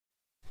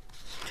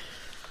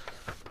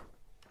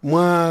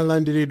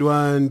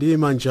mwalandiridwa ndi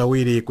manja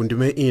awiri ku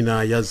ndime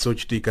ina ya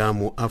zochitika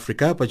mu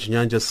Africa pa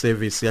Chinyanja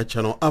service ya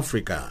Channel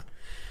Africa.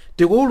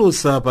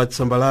 Tikuwulutsa pa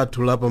tsamba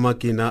lathu la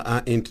pamakina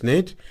a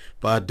internet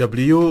pa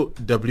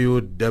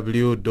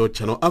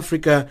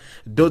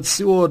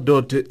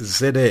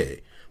www.channelafrica.co.za,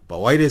 pa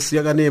wireless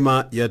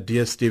yakanema ya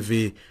DSTV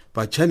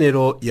pa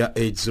channel ya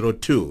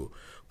 802,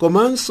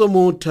 komanso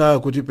mutha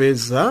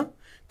kutipeza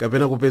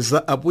kapena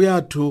kupeza apu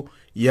yathu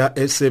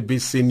ya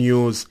SABC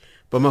News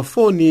pa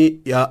mafoni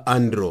ya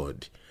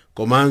Android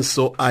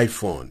komanso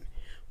iPhone.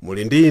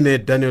 Muli ndine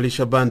Daniel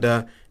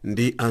Shabanda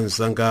ndi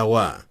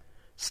anzangawa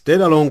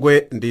Stella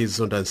Longwe ndi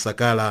Zonda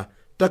Nsakala.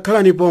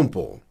 Takhalani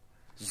pompo.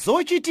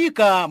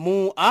 Zochitika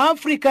mu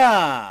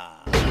Africa.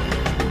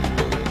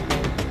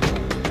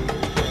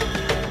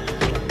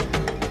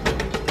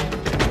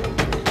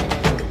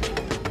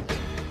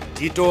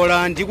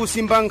 Titola ndi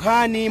kusimba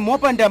nkhani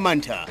mopanda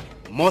mantha,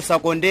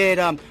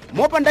 mosakondera,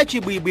 mopanda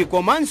chibwibwi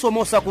komanso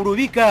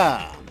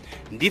mosakulubika.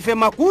 Ndife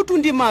makutu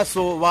ndi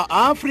maso wa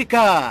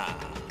Africa.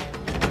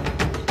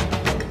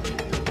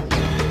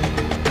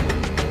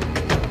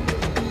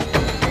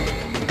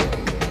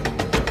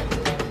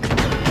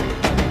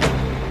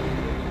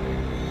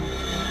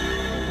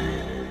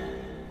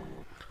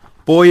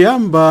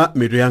 Poyamba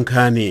mitu ya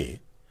nkhani.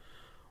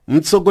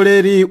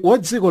 Mtsogoleri wa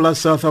dziko la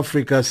South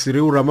Africa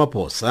Cyril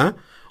Ramaphosa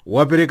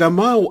wapereka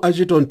mawu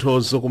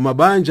achitonthozo ku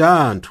mabanja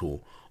a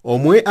anthu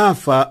omwe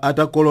afa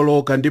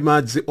atakololoka ndi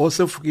madzi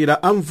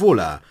osefukira a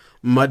mvula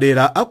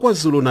m'madera a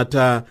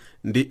KwaZulu-Natal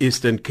ndi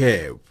Eastern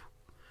Cape.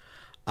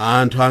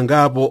 Anthu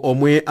angapo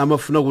omwe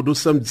amafuna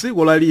kudusa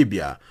mdziko la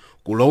Libya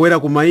kulowera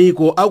ku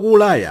mayiko aku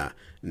Ulaya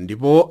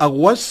ndipo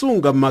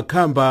akuwasunga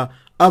m'makhamba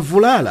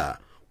avulala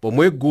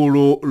pomwe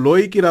gulu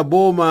loyikira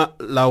boma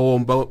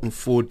lawomba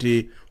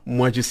mfuti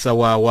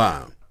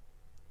mwachisawawa.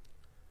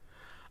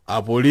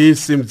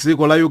 Apolisi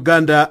mdziko la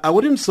Uganda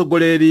akuti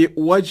mtsogoleri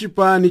wa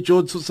chipani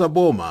chotsutsa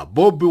boma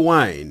Bobi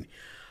Wine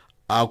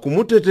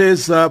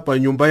akumuteteza pa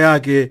nyumba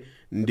yake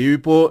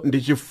ndipo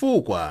ndi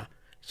chifukwa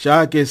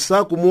chake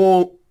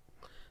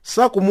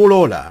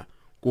sakumulola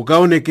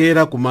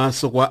kukaonekera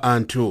kumaso kwa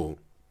anthu.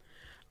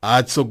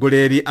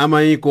 Atsogoleri a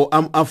mayiko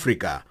a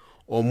Africa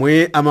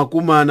omwe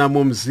amakumana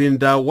mu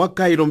mzinda wa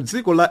Cairo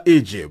mdziko la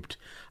Egypt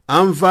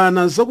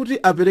amvana zakuti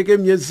apereke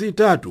miyezi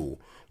 3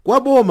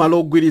 kwa boma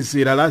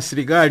logwirizira la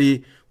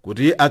asilikali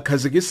kuti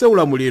akhazikitse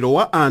ulamuliro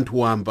wa anthu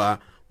wamba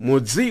mu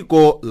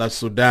dziko la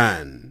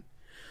Sudan.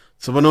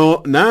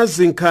 Tsopano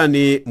nazi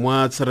nkhani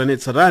mwa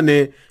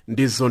tsatanetsatane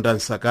ndi Zonda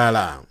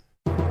Nsakala.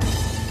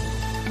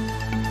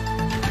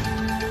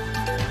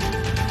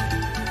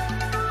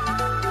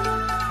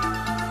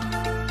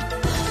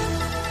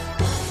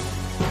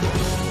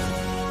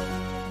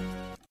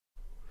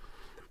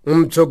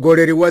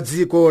 Mtsogoleri wa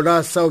dziko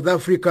la South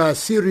Africa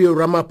Cyril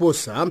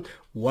Ramaphosa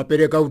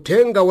wapereka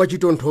uthenga wa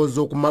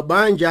chitonthozo ku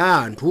mabanja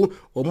a anthu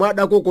omwe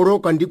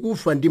adakokoloka ndi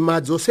kufa ndi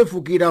madzi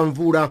osefukira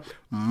mvula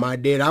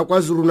m'madera a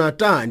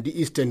KwaZulu-Natal ndi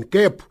Eastern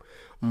Cape.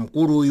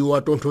 Mkuluyu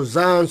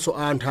watonthozanso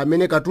anthu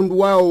amene katundu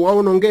wawo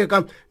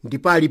waonongeka ndi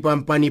pali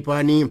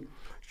pampanipani.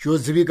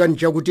 Chodziwika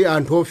nchakuti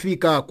anthu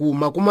ofika ku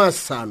makumi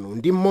asanu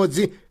ndi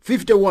mmodzi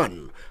 51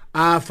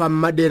 afa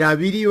m'madera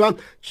awiriwa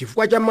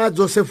chifukwa cha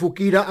madzi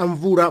osefukira a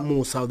mvula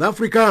mu South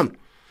Africa.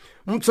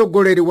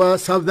 Mtsogoleri wa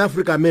South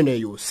Africa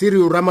ameneyu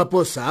Cyril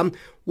Ramaphosa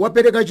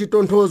wapereka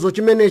chitonthozo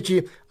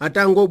chimenechi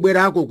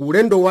atangobwerako ku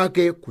ulendo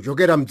wake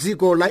kuchokera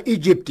mdziko la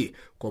Egypt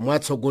komwe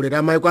atsogoleri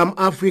a mayiko a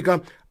Africa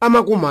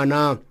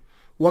amakumana.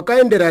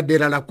 Wakayendera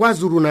dera la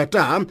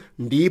KwaZulu-Natal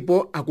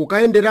ndipo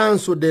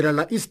akukayenderanso dera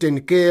la Eastern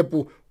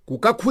Cape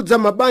kukakhudza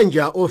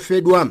mabanja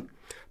ofedwa.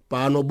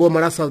 Pano boma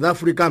la South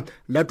Africa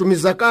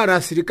latumiza kale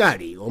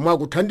asilikali omwe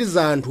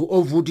akuthandiza anthu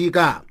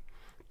ovutika.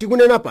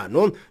 Tikunena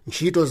pano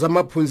ntchito za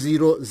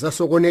maphunziro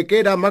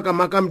zasokonekera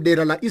makamaka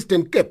mdera la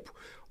Eastern Cape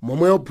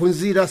momwe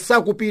ophunzira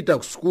sakupita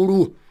ku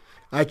sukulu.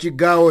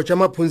 Achigawo cha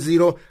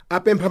maphunziro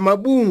apempha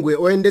mabungwe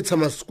oyendetsa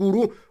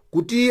masukulu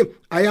kuti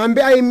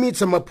ayambe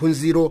ayimitsa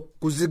maphunziro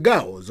ku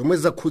zigawo zomwe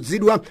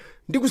zakhudzidwa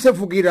ndi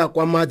kusefukira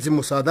kwa madzi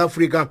mu South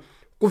Africa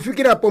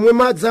kufikira pomwe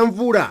madzi a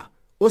mvula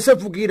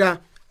osefukira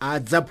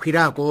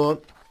adzaphwirako.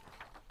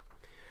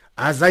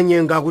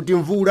 Azanyenga kuti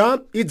mvula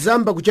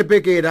idzamba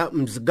kuchepekera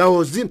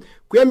mzigawozi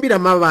kuyambira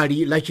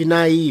mawali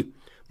lachinayi.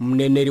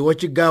 Mneneri wa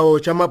chigawo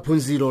cha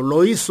maphunziro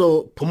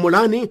Loiso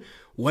Phumulani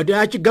wati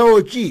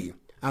achigawochi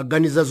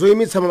aganiza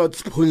zoyimitsa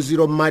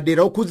maphunziro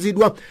m'madera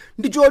okhudzidwa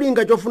ndi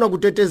cholinga chofuna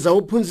kuteteza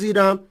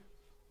ophunzira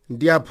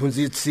ndi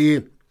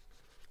aphunzitsi.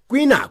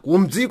 Kwinaku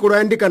mdziko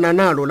loyandikana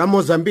nalo la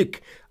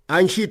Mozambique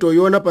antchito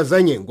yona pa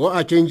zanyengo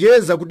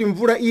achenjeza kuti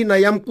mvula ina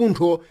ya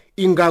mkuntho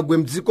ingagwe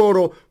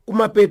mdzikolo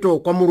kumapeto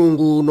kwa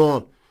mulungu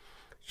uno.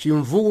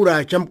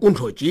 Chimvula cha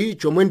mkunthochi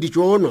chomwe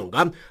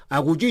ndichoononga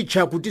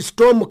akuchitcha kuti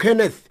Storm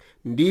Kenneth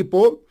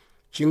ndipo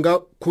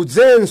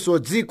chingakhudzenso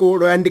dziko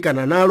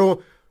loyandikana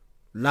nalo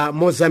la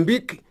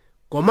Mozambique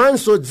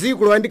komanso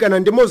dziko loyandikana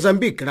ndi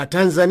Mozambique la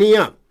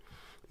Tanzania.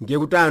 Ndiye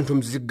kuti anthu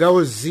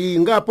mzigawo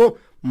zingapo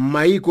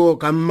m'mayiko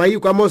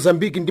a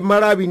Mozambique ndi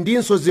Malawi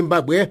ndinso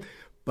Zimbabwe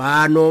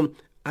pano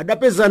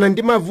adapezana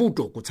ndi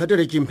mavuto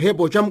kutsatira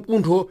chimphepo cha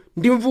mkuntho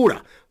ndi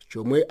mvula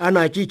chomwe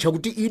anachitcha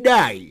kuti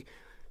Idai,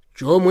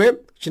 chomwe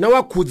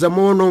chinawakhudza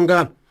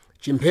moononga.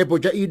 Chimphepo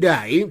cha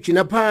Idai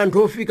chinapha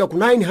anthu ofika ku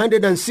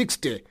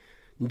 960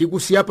 ndi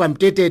kusiya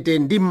pamtetete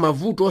ndi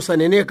m'mavuto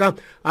osaneneka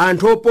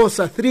anthu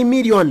oposa 3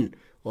 million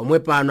omwe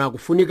pano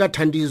akufunika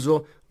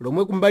thandizo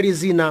lomwe kumbali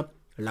zina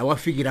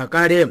lawafikira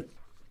kale.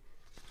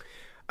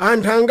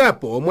 Anthu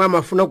angapo omwe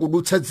amafuna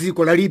kudutsa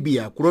dziko la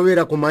Libya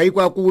kulowera ku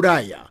mayiko aku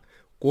Ulaya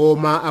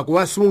koma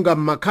akuwasunga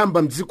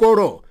m'makhamba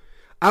mdzikolo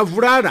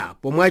avulala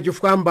pomwe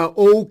achifwamba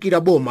owukira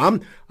boma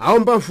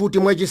aomba mfuti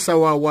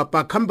mwachisawawa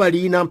pa khamba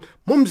lina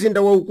mu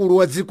mzinda waukulu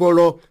wa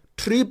dzikolo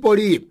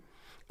Tripoli.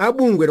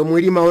 Abungwe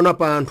lomwe limaona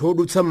pa anthu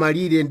odutsa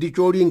malire ndi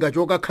cholinga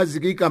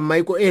chokakhazikika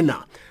m'mayiko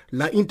ena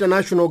la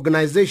International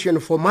Organization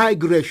for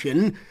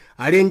Migration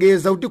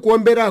alengeza kuti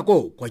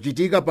kuomberako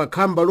kwachitika pa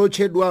khamba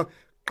lotchedwa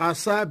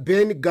Qasa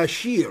Ben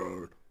Gashir.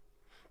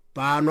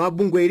 Pano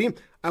abungweli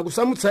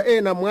akusamutsa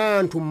ena mwa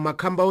anthu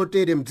m'makhamba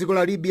otere mdziko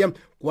la Libya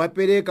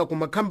kuwapereka ku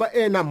makhamba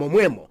ena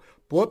momwemo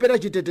popera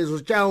chitetezo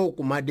chawo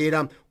ku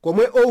madera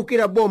komwe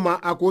owukira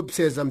boma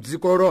akuopseza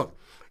mdzikolo.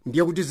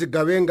 Ndiye kuti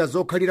zigawenga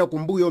zokhalira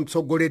kumbuyo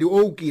mtsogoleri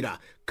owukira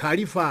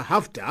Khalifa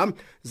Haftar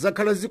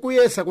zakhala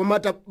zikuyesa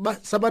kwa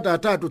sabata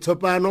atatu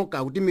tsopano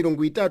kakuti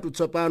milungu itatu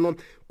tsopano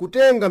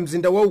kutenga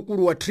mzinda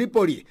waukulu wa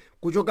Tripoli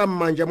kuchoka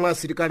m'manja mwa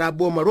asilikali a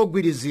boma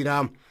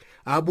logwirizira.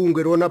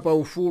 Abungwe lona pa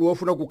ufulu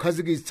ofuna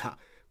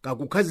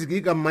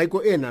kukhazikika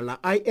m'mayiko ena la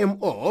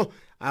IMO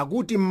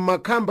akuti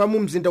m'makhamba mu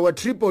mzinda wa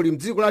Tripoli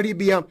mdziko la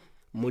Libya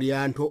muli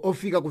anthu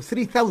ofika ku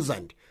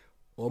 3000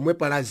 omwe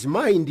pali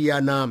azimayi ndi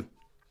ana.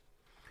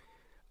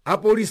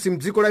 Apolisi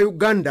mdziko la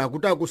Uganda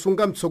akuti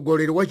akusunga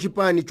mtsogoleri wa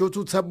chipani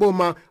chotsutsa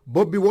boma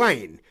Bobi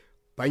Wine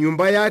pa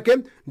nyumba yake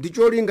ndi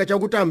cholinga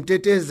chakuti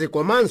amteteze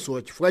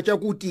komanso chifukwa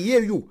chakuti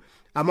iyeyu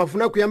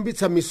amafuna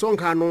kuyambitsa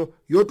misonkhano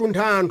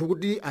yotuntha anthu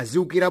kuti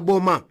aziwukira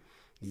boma.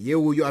 Iye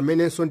uyu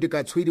amenenso ndi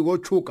katswiri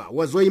wotchuka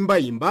wa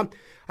zoyimbayimba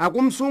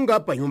akumsunga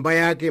pa nyumba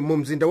yake mu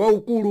mzinda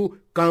waukulu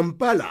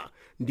Kampala,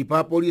 ndipo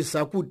apolisi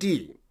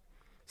akuti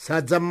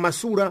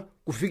sadzammasula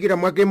kufikira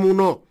mwake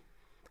muno.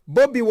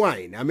 Bobi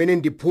Wine amene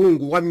ndi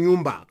phungu wa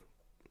mnyumba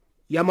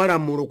ya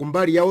malamulo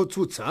kumbali ya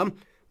otsutsa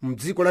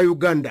mdziko la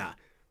Uganda,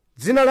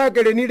 dzina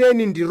lake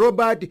lenileni ndi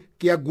Robert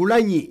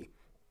Kyagulanyi,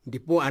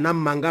 ndipo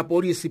anammanga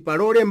polisi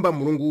palolemba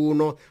mulungu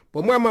uno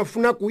pomwe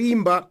amafuna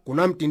kuimba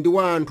kuna mtindi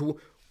wa anthu,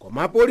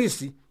 koma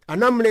polisi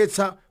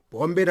anamletsa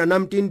pombera na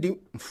mtindi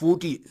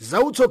mfuti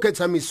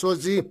zautsokhetsa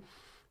misozi.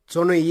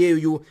 Tsono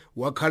iyeyu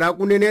wakhala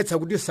akunenetsa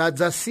kuti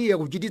sadzasiya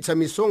kuchititsa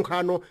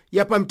misonkhano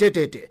ya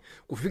pamtetete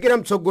kufikira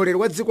mtsogoleri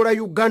wa dziko la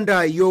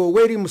Uganda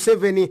Yoweri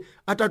Museveni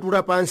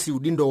atatula pansi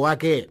udindo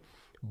wake.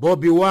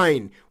 Bobi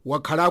Wine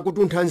wakhala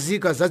akutuntha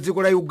nzika za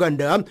dziko la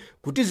Uganda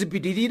kuti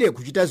zipitirire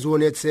kuchita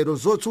zionetsero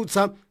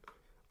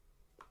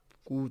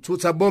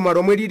kutsutsa boma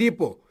lomwe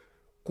lilipo,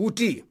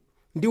 kuti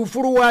ndi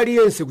ufulu wa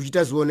aliyense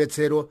kuchita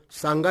zionetsero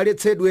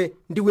sangaletsedwe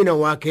ndi wina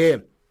wake.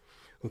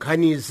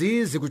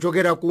 Nkhanizi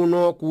zikuchokera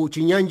kuno ku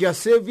Chinyanja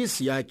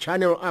service ya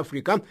Channel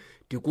Africa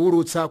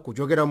tikuulutsa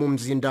kuchokera mu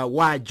mzinda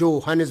wa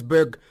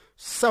Johannesburg,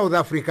 South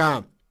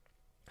Africa.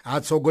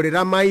 Atsogoleri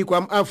a mayiko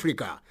a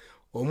Africa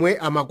omwe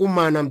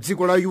amakumana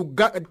mdziko la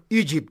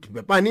Egypt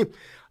pepani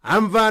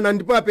amvana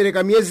ndipo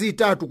apereka miyezi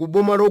 3 ku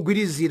boma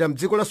logwirizira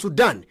mdziko la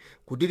Sudan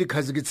kuti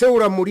likhazikitse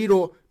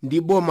ulamuliro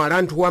ndi boma la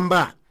anthu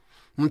wamba.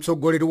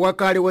 Mtsogoleri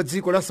wakale wa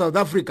dziko la South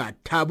Africa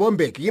Thabo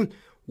Mbeki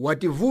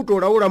wati vuto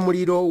la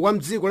ulamuliro wa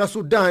mdziko la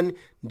Sudan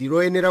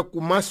ndiloyenera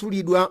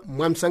kumasulidwa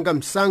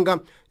mwamsangamsanga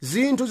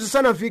zinthu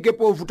zisanafike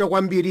povuta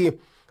kwambiri.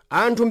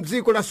 Anthu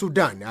mdziko la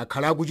Sudan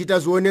akhala akuchita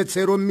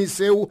zionetsero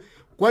m'misewu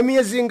kwa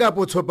miyezi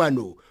ingapo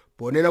tsopano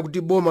ponena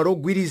kuti boma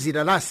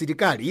logwirizira la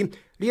asilikali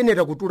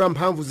liyenera kutula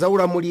mphamvu za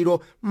ulamuliro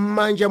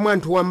m'manja mwa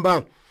anthu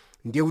wamba.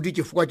 Ndiye kuti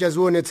chifukwa cha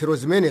zionetsero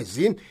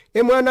zimenezi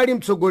emwe anali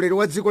mtsogoleri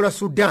wa dziko la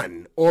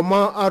Sudan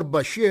Omar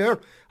al-Bashir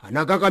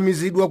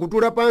anakakamizidwa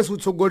kutula pansi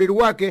utsogoleri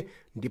wake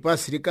ndipo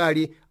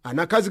asilikali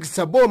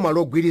anakhazikitsa boma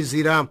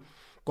logwirizira.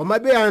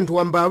 Komabe anthu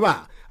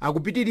wambawa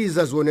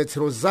akupitiriza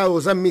zionetsero zawo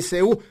za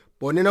m'misewu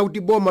ponena kuti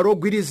boma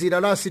logwirizira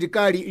la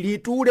asilikali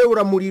litule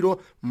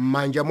ulamuliro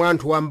m'manja mwa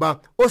anthu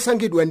wamba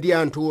osankhidwa ndi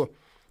anthu.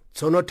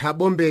 Tsono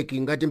Thabo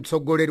Mbeki ngati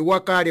mtsogoleri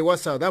wakale wa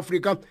South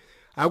Africa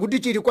akuti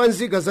chili kwa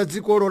nzika za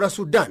dzikolo la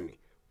Sudan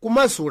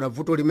kumasula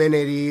vuto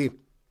limeneli.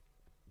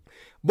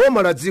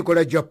 Boma la dziko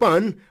la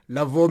Japan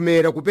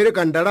lavomera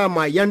kupereka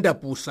ndalama ya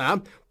ndapusa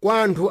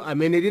kwa anthu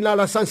amene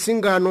linalasa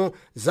nsingano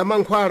za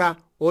mankhwala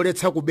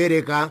oletsa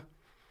kubereka.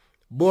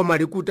 Boma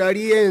likuti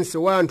aliyense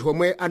wa anthu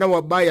omwe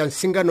anawabaya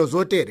nsingano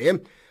zotere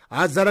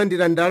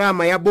adzalandira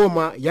ndalama ya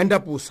boma ya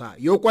ndapusa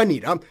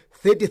yokwanira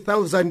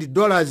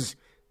 $30,000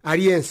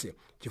 aliyense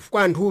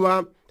chifukwa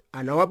anthuwa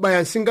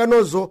anawabaya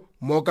nsinganozo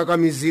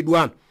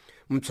mokakamizidwa.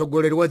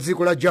 Mtsogoleri wa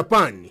dziko la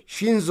Japan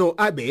Shinzo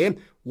Abe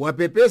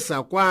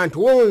wapepesa kwa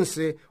anthu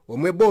onse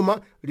omwe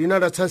boma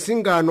linalatsa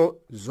nsingano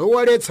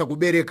zowaletsa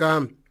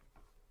kubereka.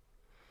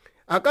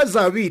 Akazi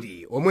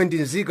awiri omwe ndi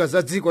nzika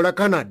za dziko la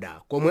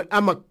Canada komwe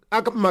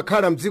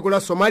amakhala mdziko la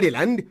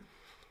Somaliland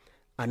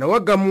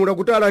anawagamula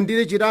kuti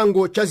alandire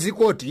chilango cha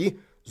zikoti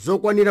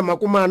zokwanira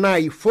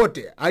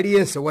 40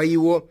 aliyense wa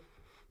iwo,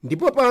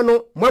 ndipo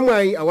pano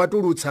mwamwayi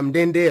awatulutsa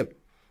mndende.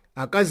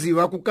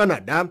 Akaziwa ku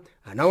Canada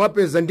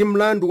anawapeza ndi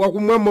mlandu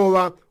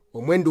wakumwamowa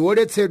omwe ndi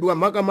woletsedwa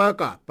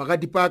makamaka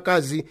pakati pa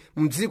akazi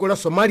mdziko la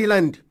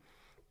Somaliland.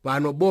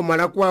 Pano boma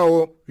la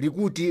kwawo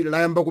likuti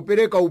layamba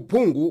kupereka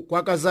uphungu kwa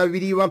akazi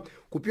awiriwa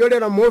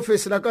kupyolera mu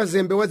ofesi la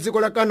kazembe wa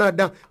dziko la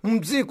Canada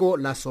mdziko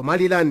la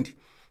Somaliland.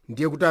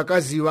 Ndiye kuti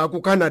akaziwa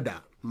ku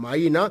Canada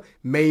maina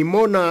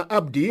Maimona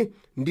Abdi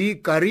ndi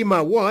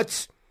Karima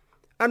Watts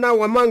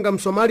anawamanga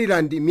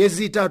msomaliland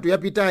miyezi 3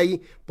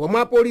 yapitayi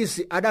pomwe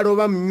apolisi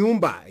adalowa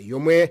mnyumba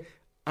yomwe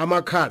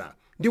amakhala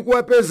ndi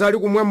kuwapeza ali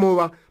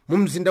kumwamowa mu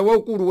mzinda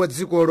waukulu wa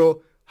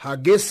dzikolo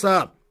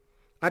Hargeisa.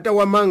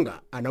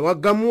 Atawamanga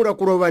anawagamula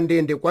kulowa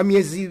ndende kwa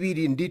miyezi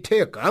 2 ndi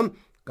theka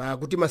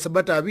kakuti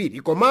masabata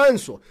 2,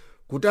 komanso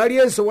kuti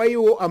aliyense wa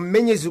iwo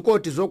ammenye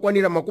zikoti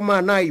zokwanira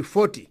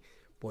 40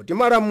 poti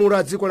malamulo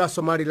a dziko la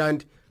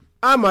Somaliland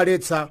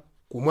amaletsa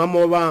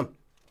kumwamowa.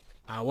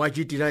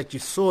 Awachitira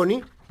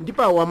chisoni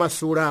ndipo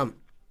awamasula.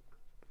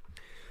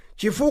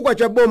 Chifukwa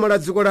cha boma la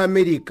dziko la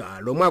America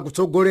lomwe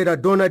akutsogolera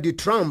Donald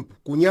Trump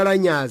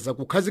kunyalanyaza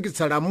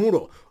kukhazikitsa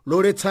lamulo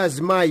loletsa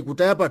azimayi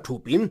kutaya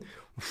pathupi,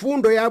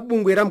 mfundo ya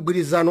bungwe la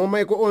mgwirizano wa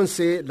maiko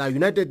onse la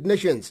United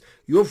Nations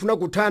yofuna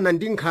kuthana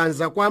ndi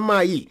nkhanza kwa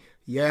amayi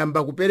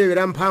yayamba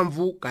kuperewera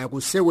mphamvu kaya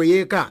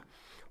kuseweyeka.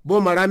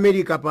 Boma la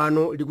America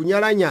pano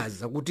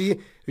likunyalanyaza kuti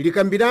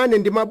likambirane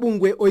ndi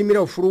mabungwe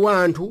oyimira ufulu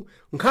wa anthu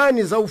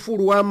nkhani za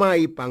ufulu wa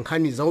amayi pa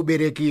nkhani za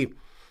ubereki.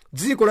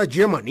 Dziko la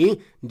Germany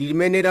ndi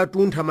limene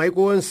latuntha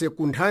maiko onse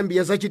ku nthambi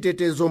ya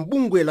zachitetezo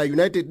mbungwe la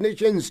United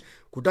Nations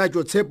kuti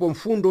achotsepo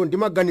mfundo ndi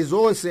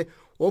maganizo onse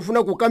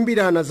ofuna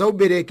kukambirana za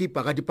ubereki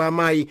pakati pa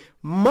amayi,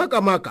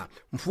 makamaka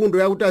mfundo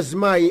yakuti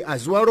azimayi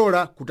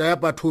aziwalola kutaya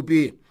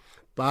pathupi.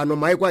 Pano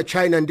maiko a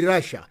China ndi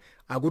Russia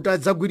akuti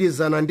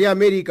adzagwirizana ndi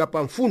America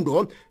pa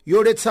mfundo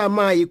yoletsa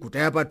amayi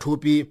kutaya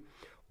pathupi.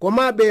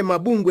 Komabe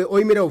mabungwe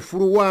oyimira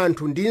ufulu wa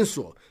anthu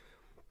ndinso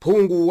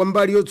phungu wa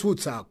mbali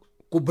yotsutsa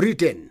ku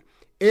Britain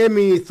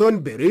Amy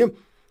Thornberry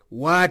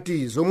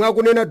wati zomwe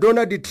akunena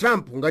Donald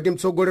Trump ngati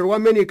mtsogoleri wa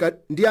America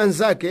ndi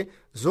anzake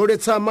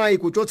zoletsa amayi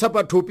kuchotsa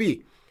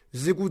pathupi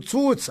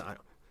zikutsutsa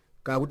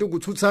kakuti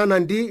kutsutsana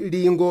ndi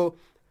lingo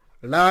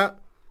la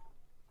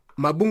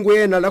mabungwe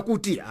ena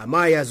lakuti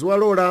amayi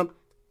aziwalola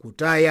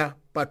kutaya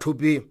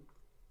pathupi.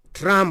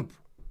 Trump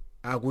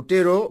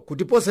akutero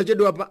kuti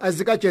posachedwa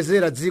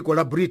azikachezera dziko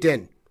la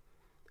Britain.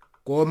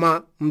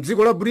 Koma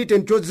mdziko la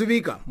Britain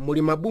chodziwika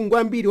muli mabungwe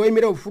ambiri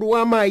oyimira ufulu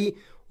wa amayi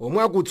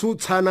omwe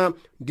akutsutsana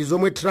ndi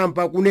zomwe Trump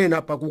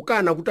akunena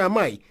pakukana kuti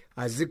amayi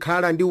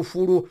azikhala ndi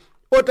ufulu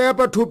otaya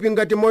pathupi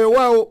ngati moyo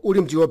wawo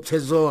uli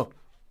mchiopsezo.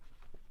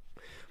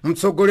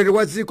 Mtsogoleri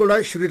wa dziko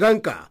la Sri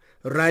Lanka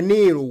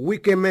Ranil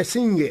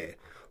Wickremesinghe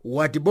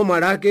wati boma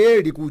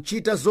lake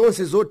likuchita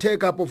zonse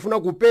zotheka pofuna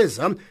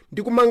kupeza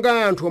ndi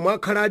kumanga anthu omwe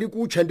akhala ali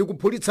kutcha ndi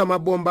kuphulitsa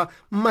mabomba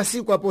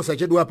m'masiku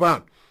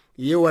aposachedwapa.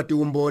 Iye wati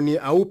umboni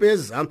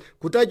aupeza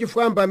kuti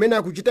achifwamba amene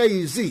akuchita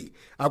izi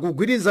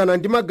akugwirizana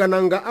ndi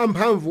magananga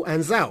amphamvu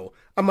anzawo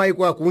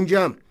amayiko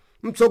akunja.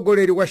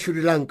 Mtsogoleri wa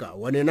Sri Lanka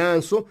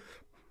wanenanso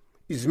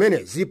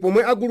izimenezi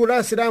pomwe agulu la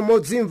asilamu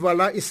odzimva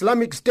la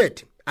Islamic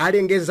State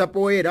alengeza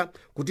poyera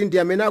kuti ndi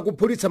amene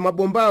akuphulitsa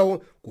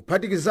mabombawo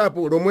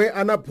kuphatikizapo lomwe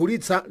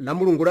anaphulitsa la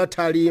mulungu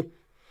lathali.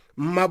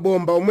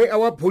 Mabomba omwe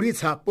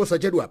awaphulitsa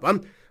posachedwapa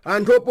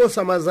anthu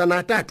oposa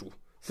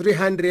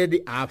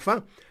 300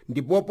 afa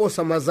ndipo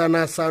oposa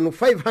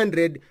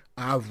 500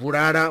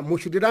 avulala mu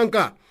Sri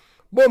Lanka.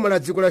 Boma la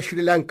dziko la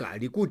Sri Lanka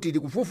likuti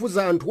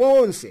likufufuza anthu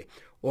onse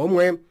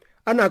omwe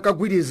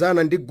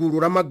anakagwirizana ndi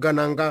gulu la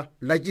magananga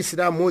la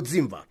chisilamu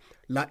odzimva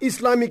la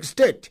Islamic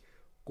State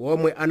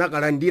komwe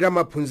anakalandira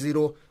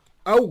maphunziro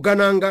a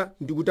ugananga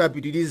ndi kuti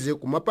apitirize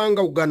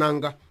kumapanga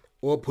ugananga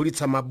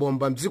ophulitsa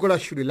mabomba mdziko la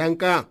Sri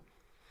Lanka.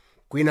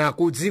 Kwina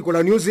ku dziko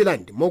la New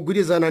Zealand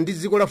mogwirizana ndi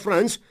dziko la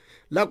France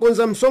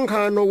lakonza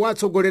msonkhano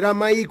watsogolera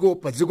amayiko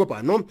pa dziko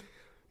pano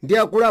ndi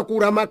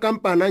akuluakulu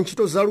amakampani a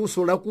ntchito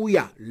zaluso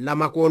lakuya la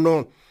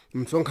makono.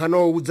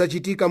 Msonkhanowo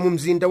udzachitika mu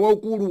mzinda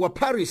waukulu wa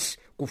Paris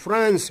ku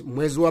France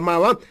mwezi wa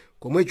mawa,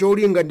 komwe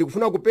cholinga ndi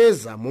kufuna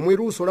kupeza momwe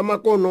luso la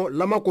makono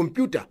la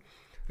makompyuta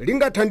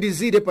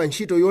lingathandizire pa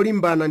ntchito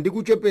yolimbana ndi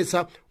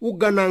kuchepetsa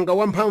ugananga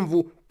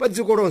wamphamvu pa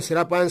dziko lonse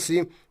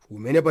lapansi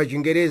umene pa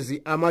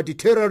Chingerezi amati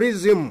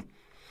terrorism.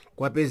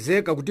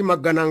 Kwapezeka kuti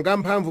magananga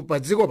amphamvu pa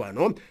dziko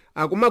pano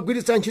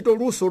akumagwiritsa ntchito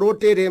luso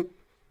lotere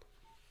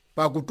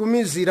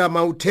pakutumizira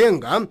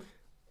mauthenga,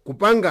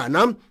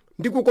 kupangana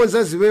ndi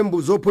kukonza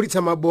ziwembu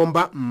zophulitsa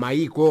mabomba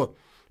m'mayiko.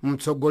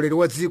 Mtsogoleri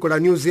wa dziko la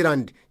New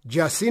Zealand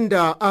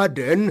Jacinda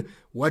Ardern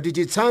wati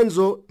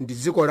chitsanzo ndi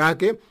dziko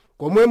lake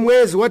komwe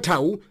mwezi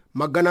wathawu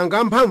magananga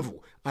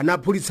amphamvu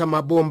anaphulitsa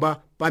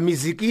mabomba pa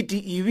mizikiti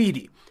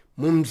 2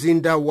 mu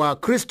mzinda wa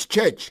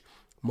Christchurch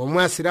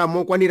momwe asilamu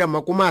okwanira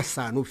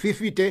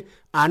 50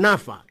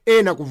 anafa,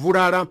 ena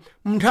kuvulala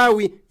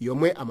nthawi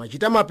yomwe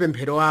amachita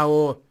mapemphero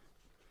awo.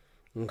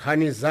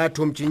 Nkhani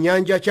zathu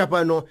mchinyanja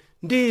chapano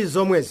ndi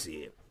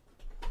zomwezi.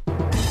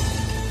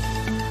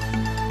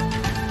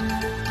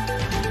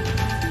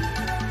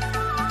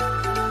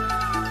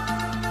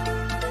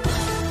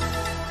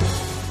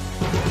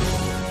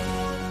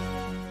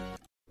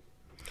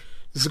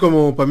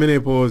 zikomo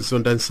pamenepo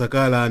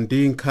zondansakala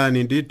ndi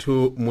nkhani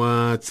ndithu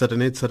mwa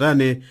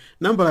tsatanetsatane.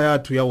 Nambala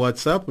yathu ya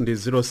WhatsApp ndi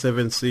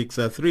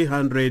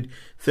 076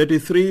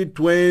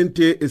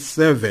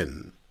 300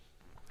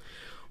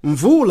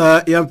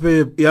 mvula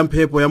ya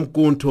mphepo ya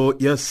mkuntho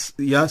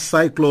ya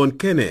cyclone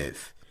Kenneth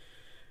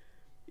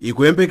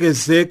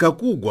ikuyembekezeka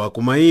kugwa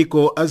ku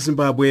mayiko a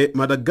Zimbabwe,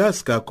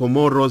 Madagascar,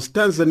 Comoros,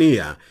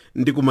 Tanzania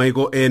ndi ku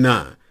mayiko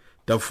ena.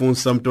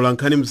 Tafunsa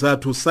mtolankhani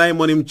mzathu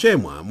Simon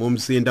Mchemwa mu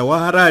mzinda wa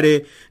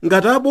Harare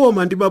ngati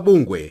aboma ndi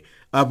mabungwe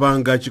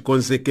apanga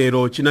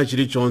chikonzekero china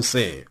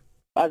chilichonse.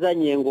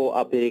 Azanyengo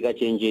apereka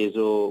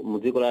chenjezo mu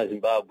dziko la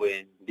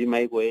Zimbabwe ndi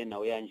mayiko ena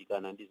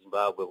oyanjikana ndi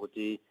Zimbabwe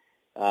kuti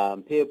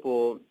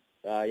mphepo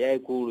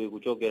yaikulu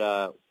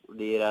ikuchokera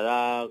dera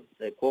la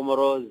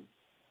Comoros,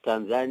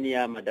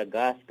 Tanzania,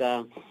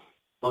 Madagascar,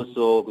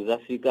 also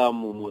kuzafika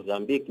mu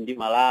Mozambique ndi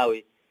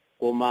Malawi,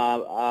 koma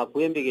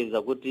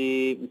kuyembekeza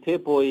kuti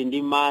mphepo iyi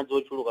ndi madzi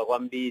ochuluka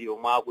kwambiri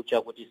omwe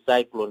akutcha kuti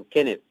cyclone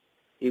Kenneth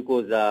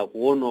ikoza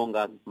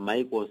kuononga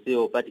mayiko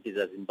onsewo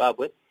opatikiza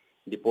Zimbabwe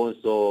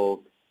ndiponso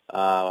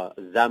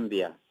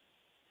Zambia.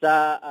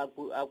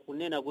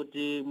 Akunena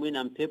kuti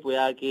mwina mphepo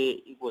yake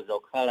ikoza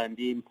kukhala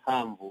ndi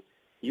mphamvu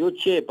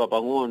yochepa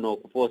pang'ono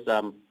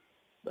kuposa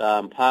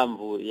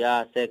mphamvu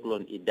ya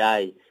cyclone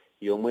Idai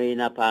yomwe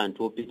inapha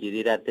anthu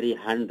opitirira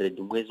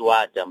 300 mwezi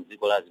watha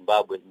mdziko la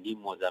Zimbabwe ndi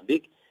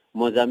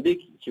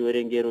Mozambique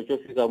chiwerengero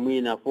chofika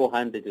mwina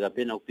 400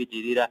 kapena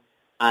kupitirira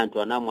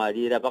anthu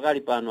anamwalira.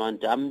 Pakali pano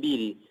anthu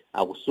ambiri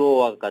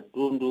akusowa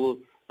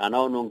katundu,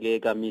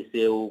 anaonongeka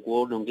misewu,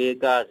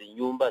 kuonongeka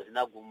zinyumba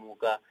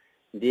zinagumuka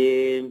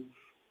ndi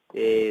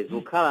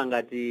zikukhala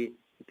ngati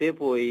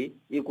mphepo iyi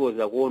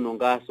ikoza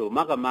kuonongaso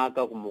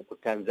makamaka ku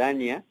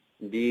Tanzania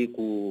ndi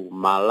ku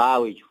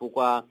Malawi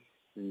chifukwa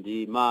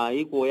ndi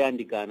mayiko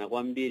oyandikana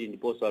kwambiri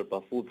ndiponso ali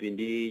pafupi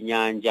ndi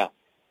nyanja.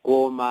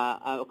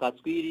 Koma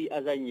katswiri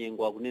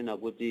azanyengo akunena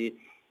kuti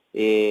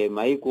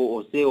mayiko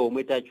onsewo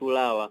omwe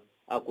tachulawa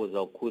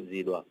akoza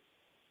kukhudzidwa.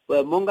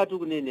 Monga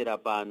tikunenera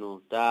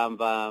pano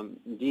tamva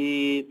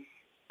ndi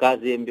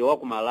kazembe wa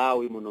ku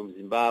Malawi muno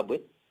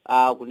mZimbabwe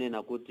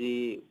akunena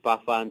kuti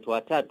pafa anthu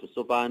atatu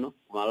sopano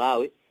ku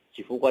Malawi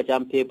chifukwa cha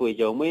mphepo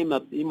ija omwe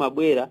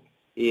imabwera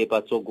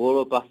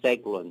patsogolo pa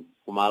cyclone.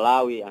 Ku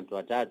Malawi anthu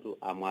atatu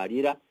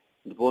amwalira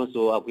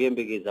ndiponso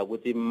akuyembekeza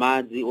kuti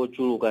madzi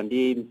ochuluka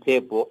ndi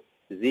mphepo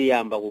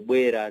ziyamba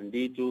kubwera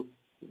nditu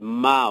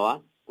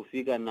mawa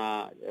kufika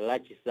na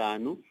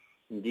lachisanu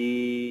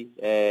ndi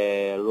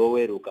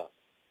loweruka.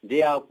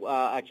 Ndi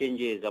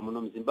achenjeza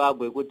muno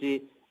mZimbabwe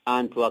kuti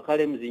anthu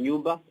akhale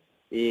mzinyumba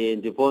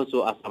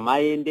ndiponso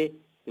asamayende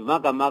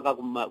makamaka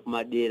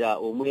kumadera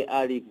omwe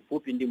ali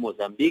kufupi ndi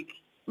Mozambique,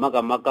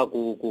 makamaka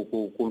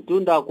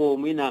kumtundako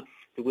mwina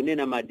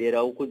tikunena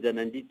madera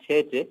okudzana ndi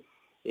Tete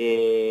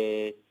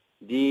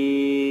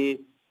ndi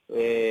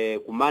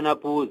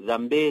kumanapu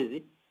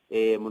Zambezi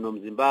muno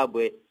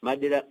mZimbabwe.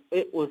 Madera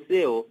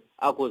onsewo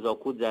akoza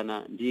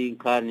kukhudzana ndi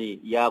nkhani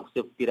ya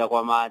kusefukira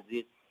kwa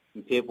madzi,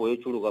 mphepo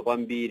yochuluka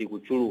kwambiri,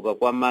 kuchuluka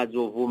kwa madzi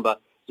ovumba,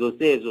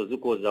 zonsezo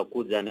zikoza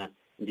kukhudzana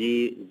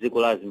ndi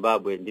dziko la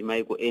Zimbabwe ndi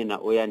mayiko ena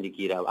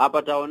oyandikira.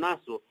 Apa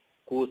taonanso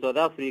ku South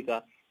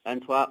Africa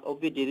anthu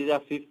opitirira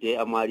 50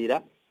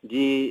 amwalira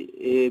ndi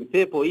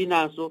mphepo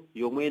inanso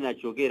yomwe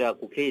inachokera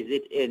ku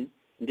KZN.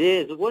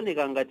 Ndi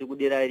zikuoneka ngati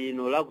kudera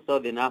lino la ku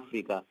Southern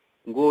Africa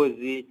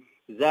ngozi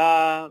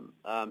za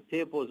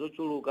mphepo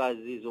zochuluka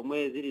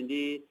zomwe zili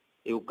ndi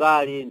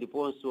ukali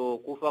ndiponso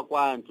kufa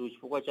kwa anthu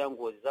chifukwa cha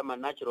ngozi za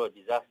natural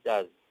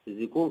disasters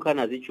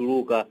zikunkhana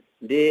zichuluka.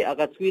 Ndi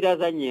akatswiri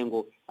za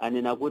nyengo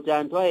anena kuti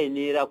anthu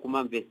ayenera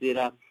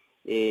kumamvesera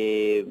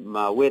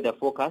ma weather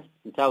forecast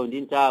nthawi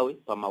ndi nthawi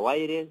pa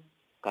mawayire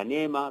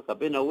kanema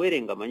kapena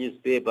uwerenga ma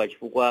newspaper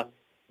chifukwa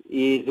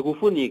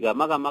zikufunika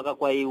makamaka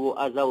kwa iwo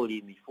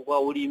azaulimi chifukwa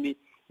ulimi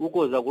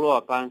ukoza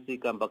kulowa pansi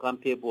kamba ka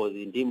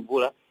mphepozi ndi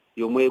mvula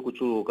yomwe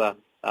kuchuluka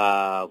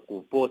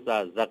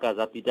kuposa zaka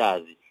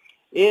zapitazi.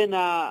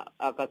 Ena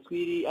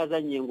akatswiri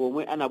azanyengo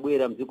omwe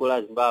anabwera mdziko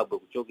la Zimbabwe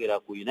kuchokera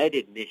ku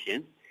United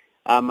Nations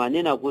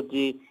amanena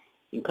kuti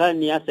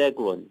nkhani ya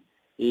cyclone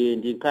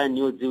ndi nkhani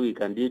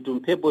yodziwika nditu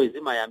mphepo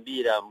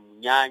zimayambira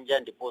mnyanja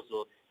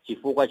ndiponso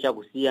chifukwa cha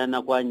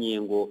kusiyana kwa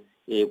nyengo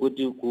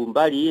kuti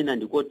kumbali ina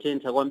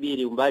ndikotentha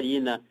kwambiri, kumbali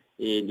ina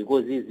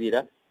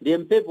ndikozizira. Ndi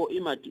mphepo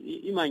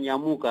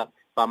imanyamuka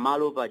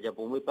pamalo paja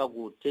pomwe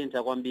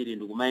pakutentha kwambiri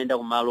ndikumayenda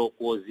kumalo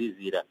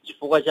kozizira.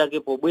 Chifukwa chake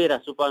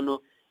pobwera sopano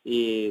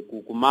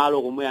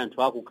kumalo komwe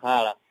anthu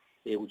akukhala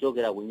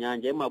kuchokera ku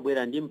nyanja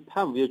imabwera ndi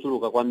mphamvu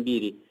yochuluka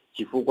kwambiri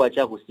chifukwa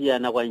cha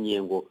kusiyana kwa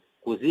nyengo,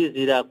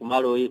 kuzizira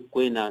kumalo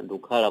kwena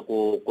ndikukhala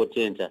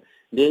kotentha.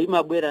 Ndi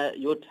imabwera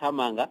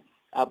yothamanga.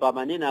 Apa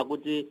manena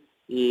kuti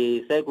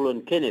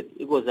cyclone Kenneth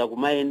ikoza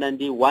kumayenda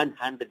ndi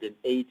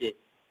 180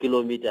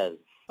 kilometers.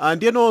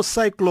 Ndiyeno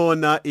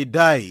cyclone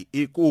Idai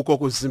uko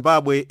ku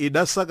Zimbabwe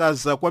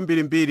idasakaza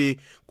kwambirimbiri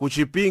ku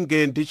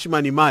Chipinge ndi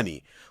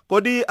Chimanimani.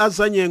 Kodi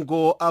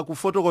azanyengo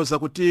akufotokoza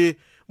kuti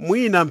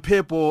mwina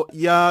mphepo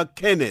ya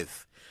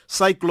Kenneth,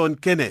 cyclone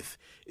Kenneth,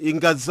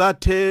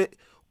 ingadzathe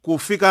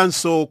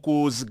kufikanso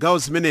ku zigawo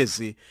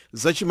zimenezi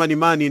za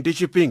Chimanimani ndi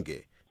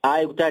Chipinge?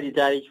 Ayi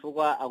kutalitali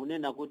chifukwa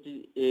akunena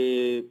kuti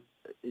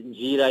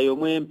njira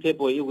yomwe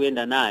mphepo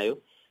ikuyenda nayo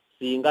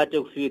singathe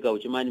kufika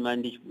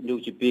kuChimanimani ndi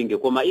kuChipinge,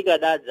 koma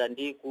ikadadza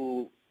ndi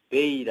ku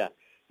Beira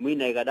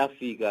mwina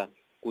ikadafika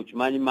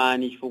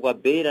kuChimanimani chifukwa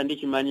Beira ndi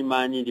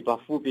Chimanimani ndi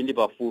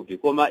pafupi,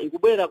 koma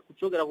ikubwera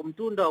kuchokera ku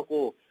mtunda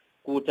ku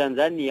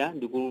Tanzania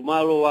ndi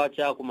kumalo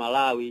cha ku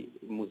Malawi,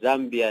 mu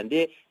Zambia,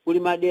 ndi kuli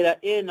madera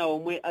ena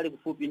omwe ali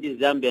kufupi ndi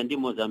Zambia ndi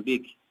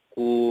Mozambique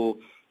ku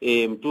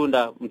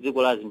mtunda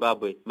mdziko la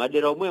Zimbabwe.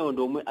 Madera omwewo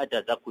ndi omwe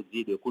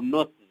atadzakhuzidwe ku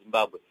North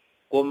Zimbabwe,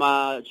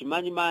 koma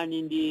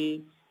Chimanimani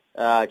ndi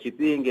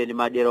Chipinge ndi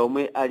madera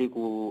omwe ali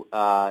ku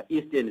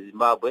Eastern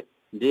Zimbabwe,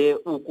 ndi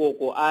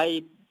ukoko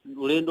ayi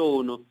ulendo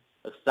uno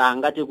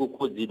sangati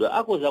kukhudzidwa.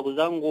 Akoza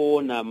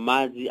kuzangoona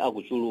madzi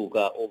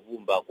akuchuluka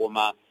ovumba,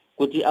 koma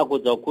kuti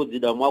akoza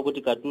kukhudzidwa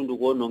mwakuti katundu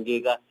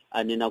kuonongeka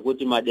anena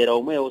kuti madera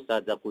omwewo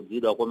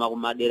sadzakhudzidwa, koma ku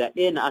madera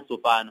ena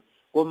asopano.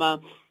 Koma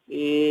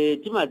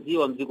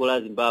timadziwa mdziko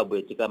la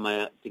Zimbabwe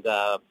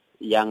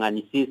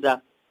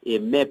tikayang'anisisa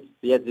map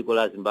ya dziko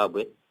la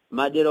Zimbabwe,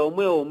 madera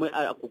omwe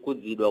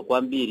akukhudzidwa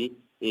kwambiri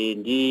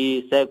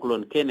ndi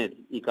cyclone Kenneth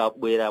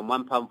ikabwera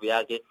mwamphamvu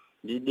yake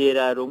ndi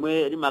dera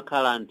lomwe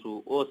limakhala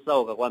anthu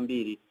osauka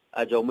kwambiri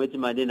aja omwe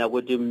timanena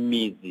kuti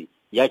midzi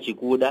ya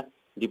Chikuda,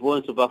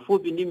 ndiponso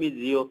pafupi ndi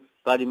midziyo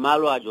pali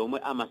malo aja omwe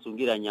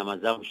amasungira nyama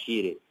za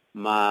mshire,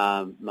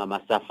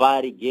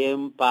 masafari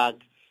game park,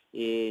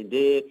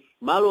 ndi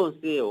malo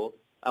onsewo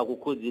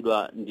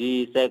akukhudzidwa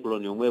ndi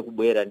cyclone yomwe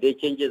kubwera. Ndi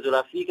chenjezo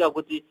lafika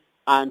kuti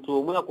anthu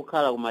omwe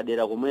akukhala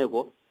kumadera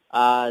komweko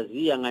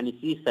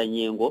aziyang'anisisa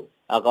nyengo,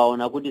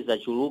 akaona kuti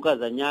zachuluka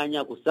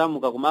zanyanya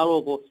kusamuka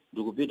kumaloko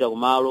ndi kupita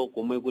kumalo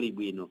komwe kuli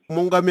bwino.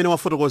 Monga mmene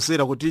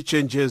wafotokozera kuti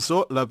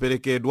chenjezo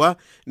laperekedwa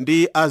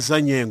ndi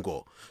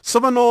azanyengo,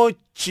 tsopano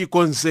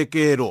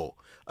chikonzekero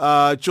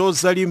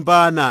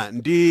chozalimbana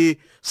ndi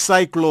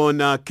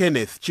cyclone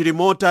Kenneth chili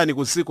motani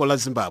ku dziko la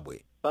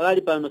Zimbabwe?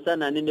 Pakali pano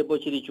sananenepo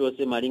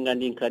chilichonse malinga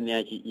ndi nkhani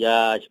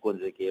ya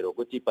chikonzekero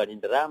kuti pali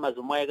ndalama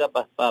zomwe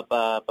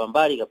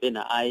pambali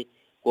kapena ayi,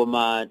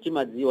 koma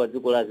timadziwa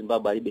dziko la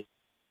Zimbabwe alibe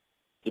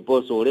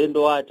ndiponso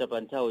ulendo watha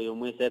pa nthawi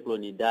yomwe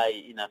cyclone Idai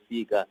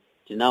inafika.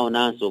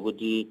 Tinaonanso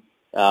kuti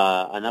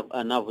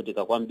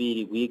anavutika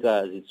kwambiri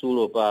kuyika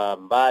zitsulo pa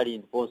mbali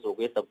ndiponso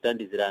kuyesa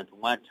kutandizira anthu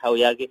mwa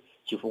nthawi yake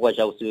chifukwa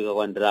cha kusiwika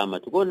kwa ndalama.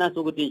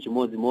 Tikuonanso kuti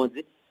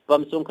chimodzimodzi pa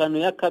msonkhano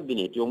ya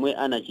cabinet yomwe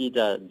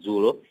anachita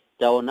dzulo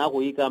taona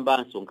kuyika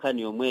mbanso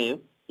nkhani yomweyo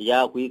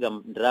ya kuyika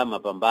ndalama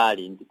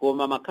pambali,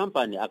 koma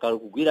makampani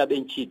akakugwira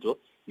ntchito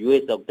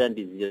yoyesa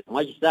kutandizira.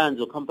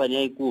 Mwachisanzo kampani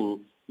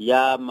yayikulu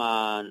ya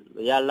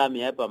lami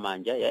ya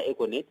pamanja ya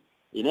Econet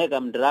inayika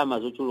ndalama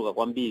zochuluka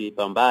kwambiri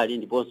pambali,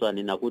 ndiponso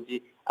anena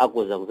kuti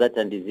akoza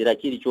kuzathandizira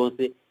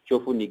chilichonse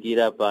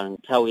chofunikira pa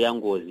nthawi ya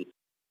ngozi.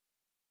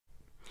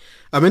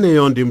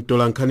 Ameneyo ndi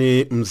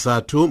mtolankhani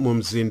mzathu mu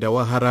mzinda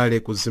wa Harare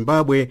ku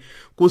Zimbabwe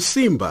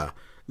kusimba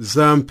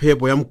za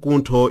mphepo ya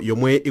mkuntho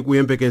yomwe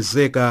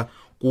ikuyembekezeka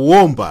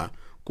kuwomba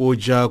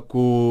kuja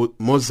ku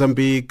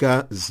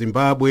Mozambika,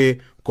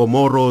 Zimbabwe,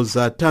 Komoro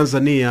za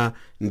Tanzania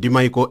ndi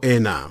maiko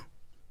ena.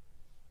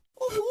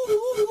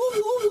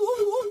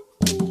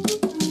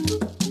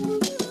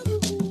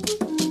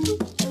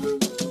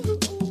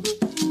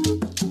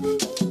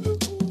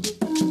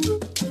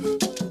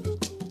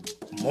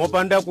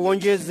 Mopanda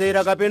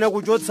kuonjezera kapena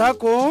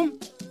kuchotsako,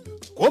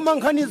 koma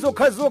nkhani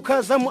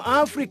zokhazokha za mu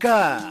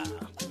Africa.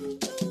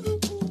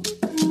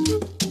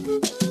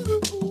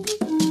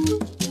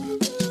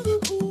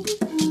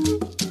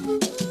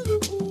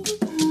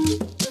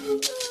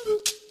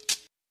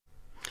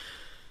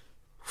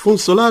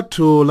 Funso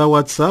lathu la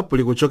WhatsApp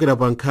likuchokera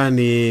pa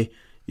nkhani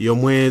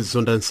yomwe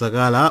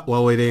Zondansakala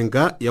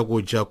wawerenga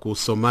yakuja ku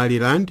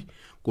Somaliland,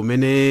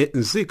 kumene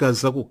nzika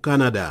za ku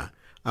Canada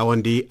awa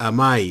ndi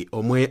amayi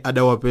omwe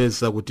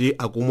adawapeza kuti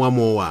akumwa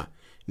mowa,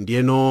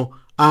 ndiyeno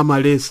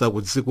amalesa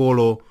ku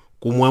dzikolo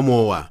kumwa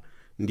mowa,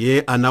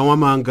 ndiye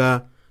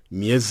anawamanga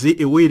miyezi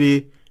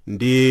iwiri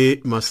ndi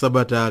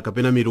masabata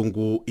kapena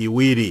milungu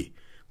iwiri,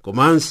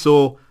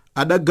 komanso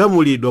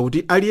adagamulidwa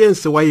kuti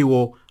aliyense wa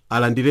iwo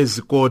alandire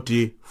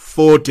zikoti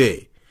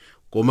 40,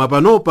 koma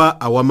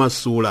panopa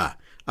awamasula,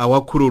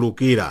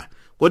 awakhululukira.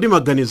 Kodi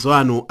maganizo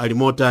anu ali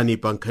motani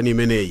pa nkhani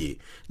imeneyi?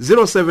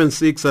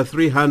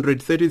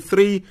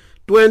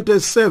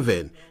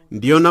 076-333-27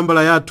 ndiyo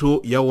nambala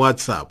yathu ya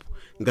WhatsApp.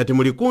 Ngati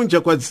muli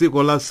kunja kwa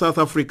dziko la South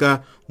Africa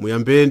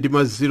muyambe ndi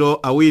maziro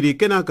awiri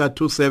kenaka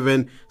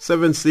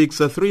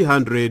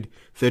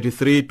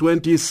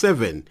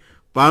 2776-300-3327.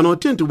 Pano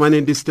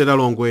tintumane ndi Stella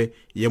Longwe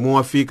yemwe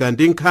wafika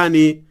ndi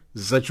nkhani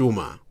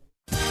zachuma.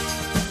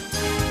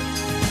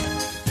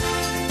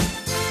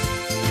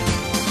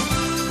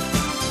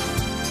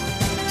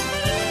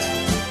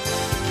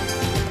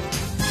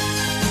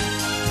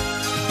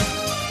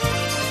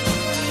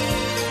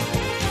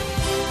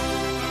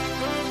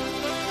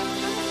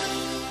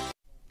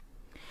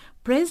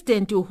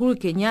 President Uhuru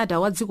Kenyatta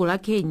wa dziko la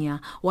Kenya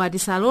wati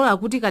salola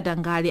kuti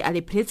Katangale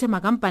alepheretse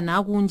makampani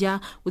akunja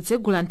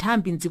kutsegula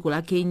nthambi mdziko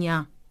la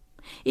Kenya.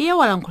 Iye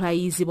walankhula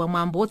izi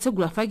pamwambo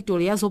wotsegula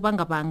factory ya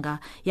zopangapanga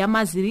ya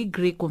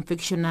Mazirigre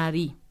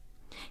Confectionery.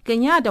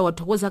 Kenyatta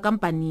wathokoza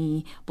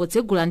kampani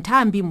potsegula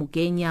nthambi mu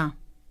Kenya.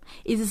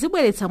 Izi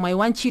zibweretsa mwayi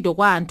wa ntchito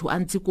kwa anthu a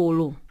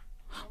mdzikolo.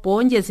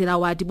 Poonjezera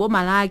wati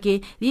boma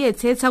lake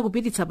liyesetsa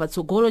kupititsa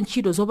patsogolo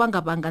ntchito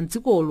zopangapanga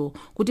mdzikolo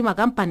kuti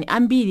makampani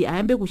ambiri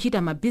ayambe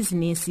kuchita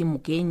mabizinesi mu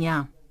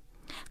Kenya.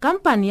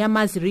 Kampani ya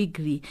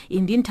Mazirigre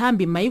ndi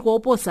nthambi m'mayiko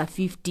oposa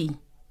 50.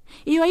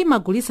 Iyo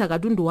imagulitsa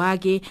katundu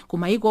wake ku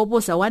mayiko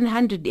oposa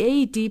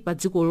 180 pa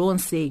dziko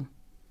lonse.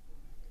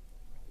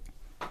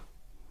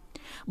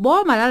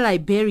 Boma la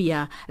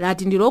Liberia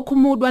lati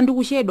ndilokhumudwa ndi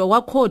kuchedwa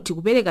kwa khoti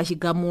kupereka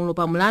chigamulo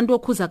pa mlandu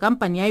okhuza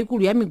kampani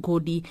yayikulu ya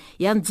migodi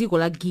ya mdziko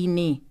la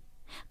Guinea.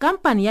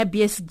 Kampani ya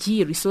BSG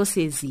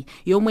Resources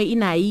yomwe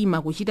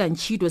inayima kuchita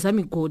ntchito za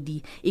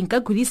migodi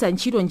inkagwiritsa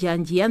ntchito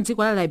njanji ya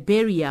mdziko la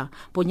Liberia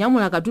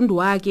ponyamula katundu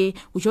wake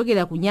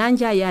kuchokera ku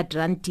nyanja ya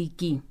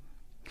Atlantiki.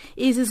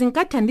 Izi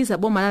zinkathandiza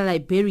boma la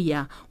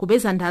Liberia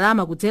kupeza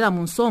ndalama kudzera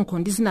mu msonkho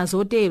ndi zina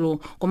zotero,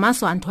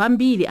 komanso anthu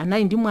ambiri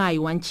anali ndi mwayi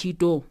wa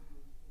ntchito.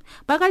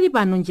 Pakali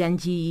pano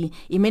njanjiyi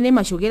imene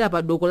imachokera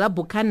pa doko la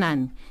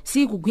Buchanan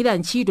sikugwira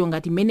ntchito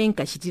ngati imene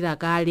inkachitira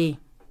kale.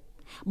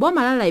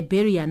 Boma la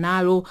Liberia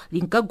nalo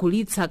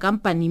linkagulitsa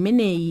kampani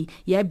imeneyi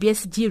ya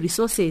BSG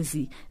Resources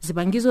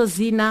zipangizo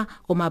zina,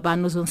 koma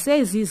pano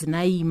zonsezi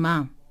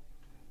zinayima.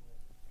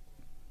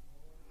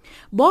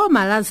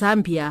 Boma la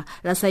Zambia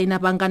lasayina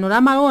pangano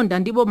la malonda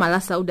ndi boma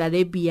la Saudi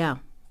Arabia.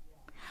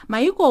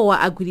 Mayikowa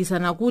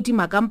agwirizana kuti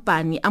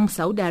makampani a mu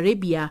Saudi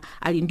Arabia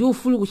ali ndi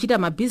ufulu kuchita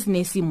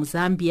mabizinesi mu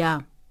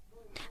Zambia.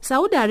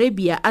 Saudi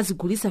Arabia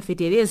azigulitsa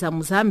fetereza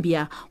mu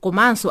Zambia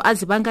komanso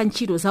azipanga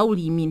ntchito za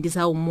ulimi ndi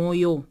za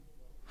umoyo.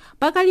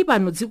 Pakali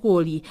pano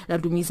dzikoli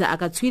latumiza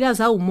akatswiri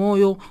za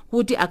umoyo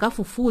kuti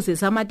akafufuze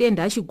za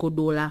matenda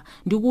achigodola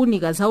ndi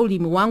kuunika za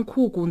ulimi wa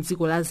nkhuku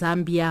mdziko la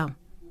Zambia.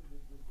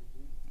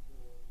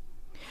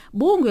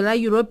 Bungwe la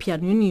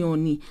European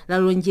Union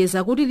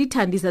lalonjeza kuti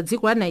lithandiza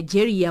dziko la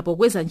Nigeria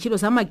pokweza ntchito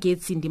za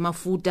magetsi ndi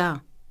mafuta.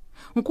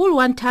 Mkulu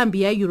wa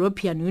nthambi ya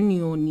European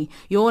Union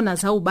yoona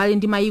za ubale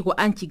ndi mayiko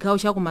a mchigawo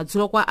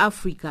chakumadzulo kwa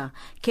Africa,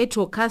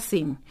 Ketro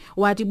Kasin,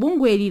 wati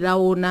bungweli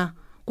laona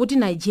kuti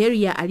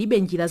Nigeria alibe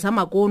njira za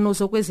makono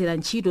zokwezera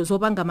ntchito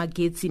zopanga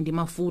magetsi ndi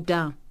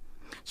mafuta.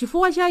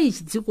 Chifukwa cha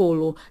ichi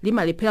dzikolo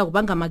limalephera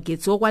kupanga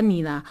magetsi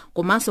okwanira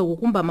komanso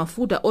kukumba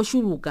mafuta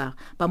ochuluka,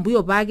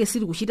 pambuyo pake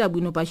sili kuchita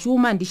bwino pa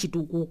chuma ndi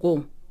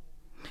chitukuko.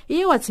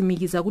 Iye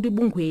watsimikiza kuti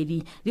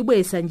bungweli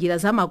libweretsa njira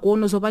za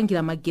makono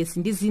zopangira magetsi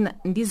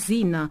ndi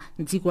zina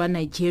m'dziko la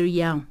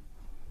Nigeria.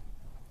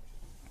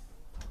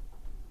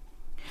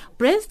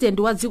 President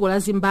wa dziko la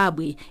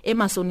Zimbabwe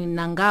Emmerson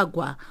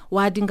Mnangagwa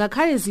wati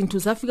ngakhale zinthu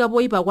zafika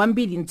poyipa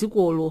kwambiri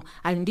m'dzikolo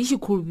ali ndi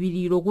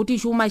chikhulupiriro kuti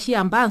chuma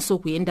chiyambanso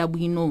kuyenda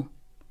bwino.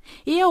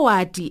 Iye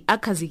wati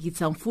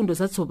akhazikitsa mfundo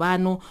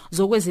zatsopano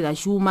zokwezera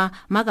chuma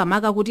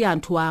makamaka kuti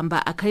anthu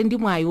amba akhale ndi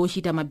mwayi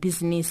wochita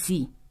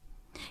mabizinesi.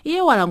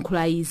 Iye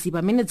walankhula izi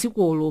pamene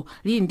dzikolo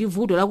lili ndi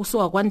vuto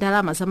lakusowa kwa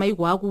ndalama za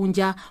mayiko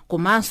akunja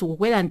komanso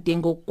kukwera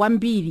mtengo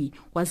kwambiri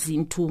kwa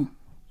zinthu.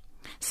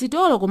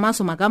 Sitolo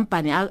komanso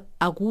makampani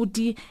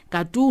akuti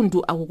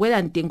katundu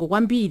akukwera mtengo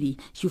kwambiri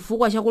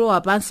chifukwa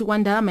chakulowa pansi kwa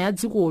ndalama ya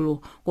dzikolo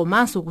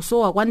komanso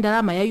kusowa kwa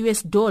ndalama ya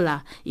US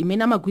dollar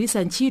imene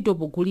amagwiritsa ntchito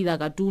pogulira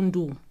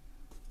katundu.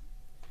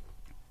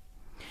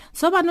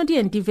 Tsopano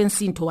tiye ndimve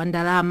msintho wa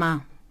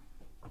ndalama.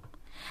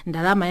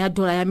 Ndalama ya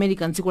dola ya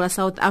America mdziko la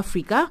South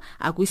Africa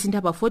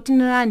akuisintha pa 14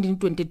 rand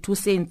ndi 22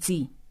 cents.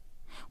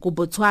 Ku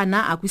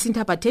Botswana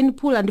akuisintha pa 10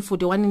 pula ndi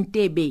 41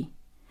 ntebe.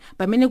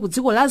 Pamene ku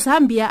dziko la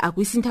Zambia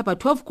akuisintha pa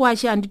 12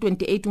 kwacha ndi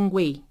 28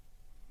 ngwe.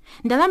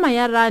 Ndalama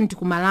ya rand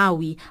ku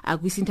Malawi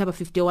akuisintha pa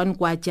 51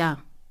 kwacha.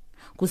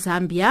 Ku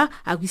Zambia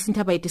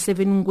akuisintha pa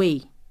 87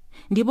 ngwe.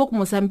 Ndipo ku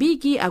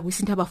Mozambiki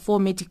akuisintha pa 4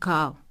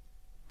 metical.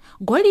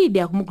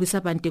 Golide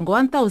akumugulitsa pa mtengo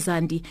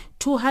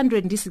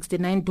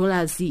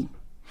 $1,269.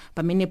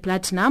 Pamene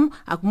platinum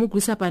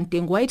akumugulitsa pa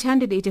mtengo wa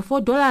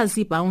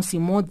 $884 pa ounce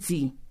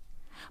imodzi.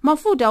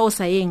 Mafuta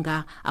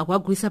osayenga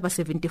akuagulitsa pa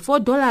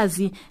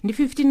 $74 ndi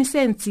 15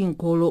 cents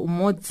ngolo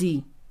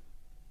umodzi.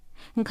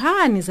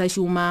 Nkhani za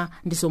chuma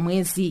ndi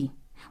zomwezi.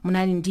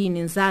 Munali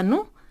ndine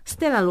nzanu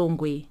Stella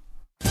Longwe.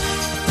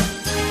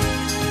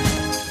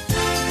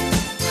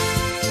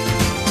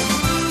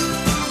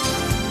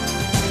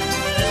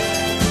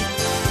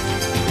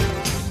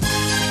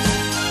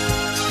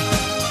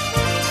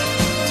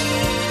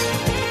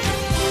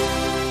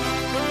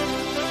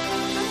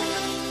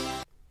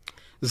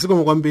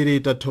 zikomo kwambiri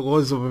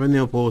tathokoza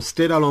pamenepo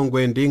Stella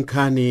Longwe ndi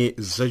nkhani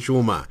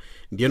zachuma.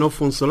 Ndiyeno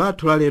funso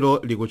lathu lalero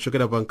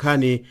likuchokera pa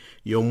nkhani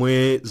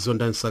yomwe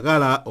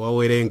Zondansakala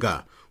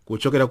wawerenga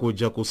kuchokera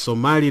kuja ku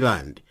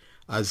Somaliland.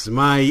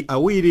 Azimayi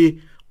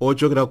awiri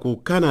ochokera ku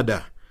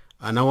Canada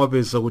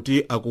anawapeza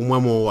kuti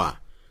akumwa mowa.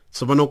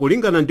 Tsopano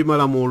kulingana ndi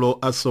malamulo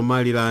a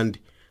Somaliland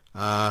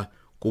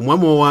kumwa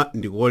mowa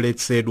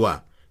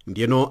ndikuoletsedwa.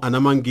 Ndiyeno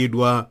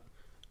anamangidwa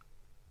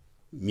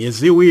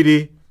miyezi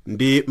iwiri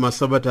ndi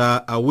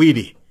masabata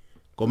awiri,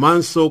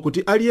 komanso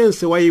kuti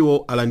aliyense wa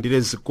iwo alandire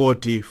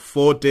zikoti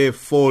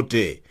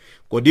 40.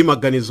 Kodi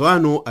maganizo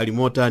anu ali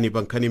motani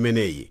pa nkhani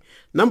imeneyi?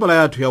 Nambala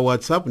yathu ya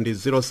WhatsApp ndi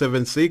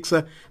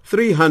 076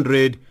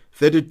 300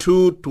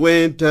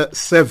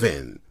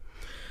 3227.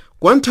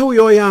 Kwa nthawi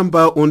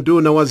yoyamba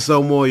unduna wa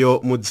zaumoyo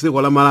mu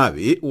dziko la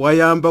Malawi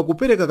wayamba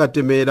kupereka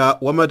katemera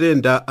wa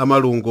matenda a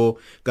malungo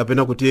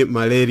kapena kuti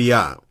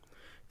malaria.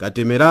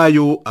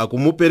 Katemerayu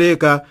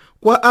akumupereka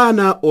kwa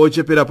ana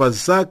ochepera pa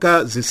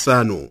zaka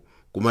zisanu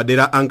ku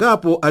madera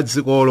angapo a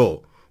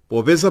dzikolo,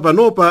 popeza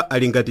panopa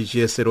ali ngati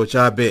chiyesero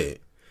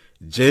chabe.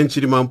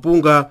 Jenchili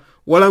Mampunga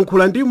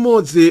walankhula ndi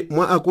mmodzi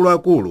mwa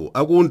akuluakulu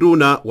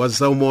akunduna wa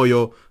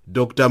zaumoyo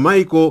Dr.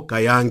 Michael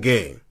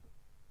Kayange.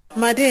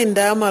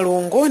 Matenda a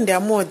malungo ndi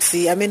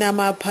amodzi amene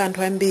amapha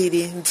anthu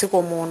ambiri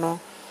m'dziko muno,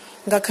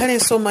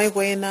 ngakhalenso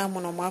maiko ena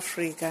muno mu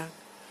Africa.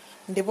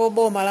 Ndipo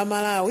boma la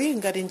Malawi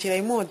ngati njira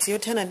imodzi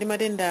yothana ndi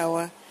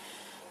matendawa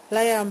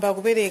layamba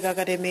kupereka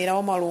katemera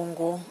wa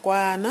malungo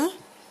kwa ana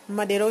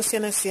m'madera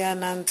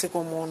osiyanasiyana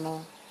m'dziko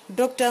muno.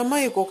 Dr.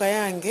 Michael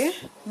Kayange,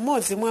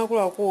 mmodzi mwa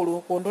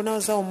akuluakulu ku unduna wa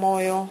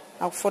zaumoyo,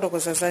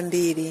 akufotokoza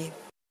zambiri.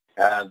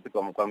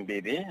 Zikomo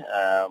kwambiri.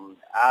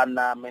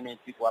 Ana amene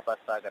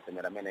tikuwapasa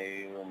katemera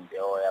amene ndi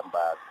oyamba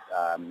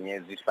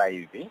miyezi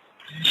 5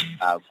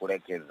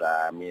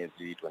 kulekeza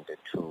miyezi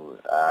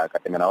 22.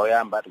 Katemera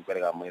oyamba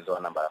tikupereka mwezi wa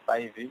nambala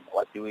 5,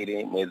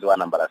 wachiwiri mwezi wa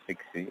nambala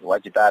 6,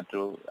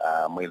 wachitatu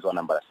mwezi wa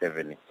nambala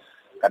 7.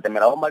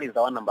 Katemera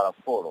omaliza wa nambala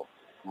 4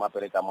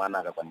 kumapereka mwana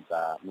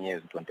akakwanisa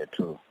miyezi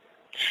 22.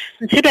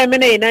 Ntchito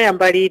imene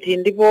inayamba liti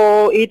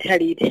ndipo itha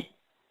liti?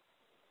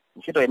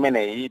 Ntchito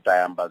imene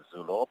itayamba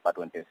dzulo pa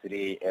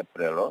 23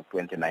 April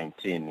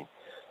 2019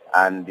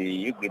 and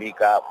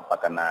igwirika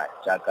mpaka na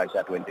chaka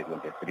cha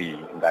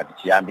 2023 ngati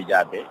chiyambi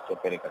chabe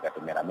chopereka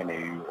katemera amene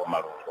wa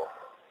malungo.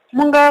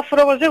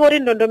 Mungafotokoze kuti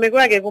ndondomeko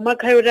yake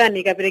kumakhala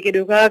yotani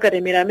kaperekedwe ka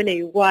katemera amene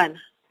yukwana?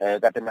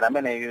 Katemera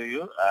amene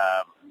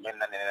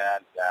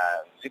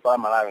dziko la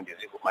Malawi ndi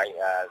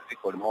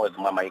dziko limodzi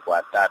mwa maiko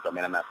atatu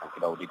amene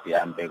anasankhidwa kuti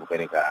tiyambe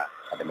kupereka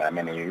katemera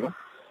amene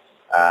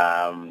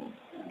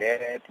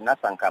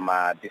tinasankha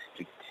ma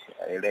district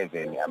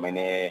 11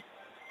 amene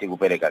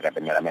tikupereka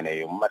katemera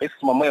amene mu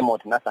district momwemo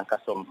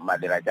tinasankhaso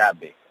madera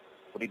chabe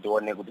kuti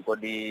tione kuti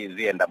kodi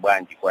ziyenda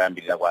bwanji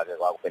koyambirira kwake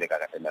kwa kupereka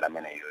katemera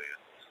amene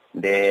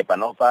nde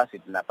panopa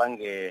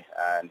sitinapange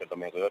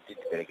ndondomeko yoti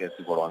tipereke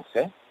dziko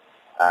lonse.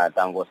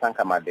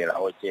 Tangosankha madera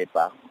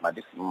ochepa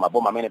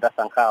maboma amene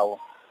tasankhawo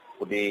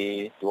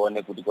kuti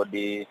tione kuti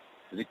kodi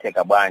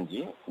zitheka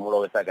bwanji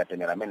kumulowesa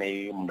katemera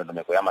amene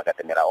mndondomeko ya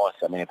makatemera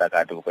onse amene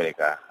takati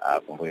kupereka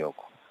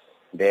kumbuyoko.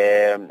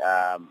 Nde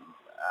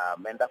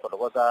menda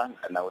fotokoza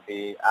na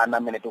kuti ana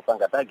amene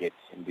tikupanga target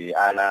ndi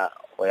ana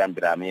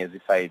oyambira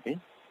miyezi 5.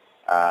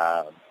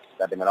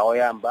 Katemera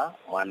oyamba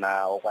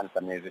mwana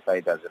okwanisa miyezi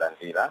 5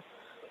 azilandira.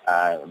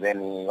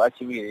 Then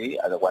wachiwiri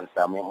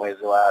akakwanisa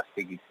mwezi wa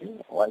 6,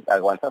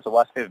 akakwanisa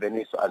wa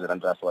 7 so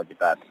azilandira so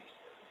wachitatu.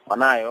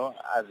 Mwanayo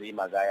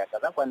azimagaya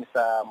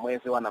akakwanisa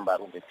mwezi wa namba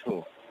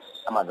 2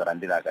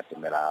 amazalandira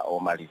katemera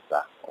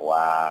omaliza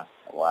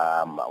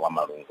wa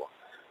malungo.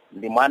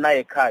 Ndi mwana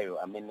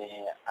yekhayo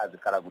amene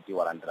azikhala kuti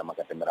walandira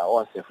makatemera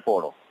onse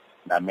 4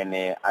 ndi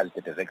amene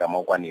azitetezeka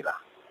mokwanira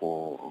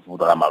ku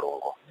vuto la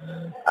malungo.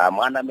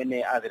 Mwana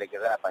amene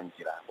azilekezera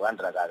panjira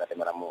kulandira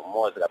katemera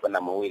mmodzi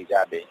kapena muwiri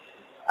chabe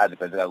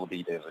azipezeka kuti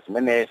chitetezo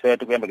chimene ife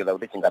tikuyembekeza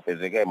kuti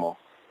chingapezekemo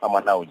pa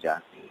mwana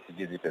uja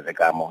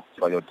chizipezekamo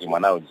chifukwa choti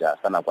mwana uja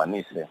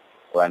sanakwanise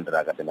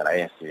kulandira katemera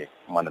yense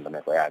mwa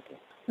ndondomeko yake.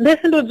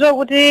 Ndesi ndidziwa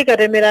kuti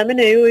katemera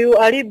amene yuyu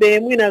alibe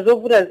mwina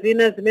zovuta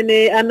zina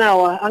zimene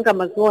anawa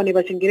angamazione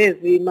pa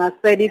Chingerezi ma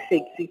side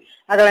effects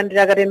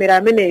akalandira katemera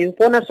ameneyu,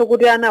 kuonanso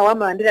kuti anawa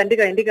amalandira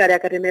ndikale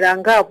akatemera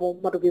angapo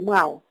matupi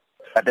mwawo.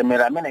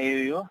 Katemera amene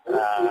yuyu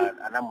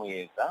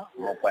anamuyeza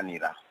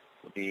mokwanira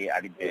kuti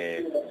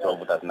alibe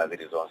zovuta zina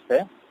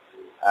zilizonse.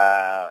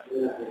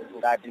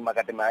 Ngati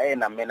makatemera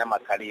ena amene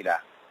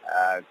amakhalira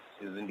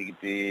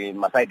zindikiti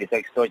ma side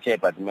effects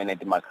tochepa zimene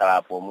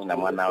timakhalapo mwina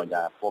mwana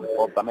uja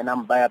pamene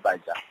ambaya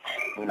paja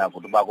mwina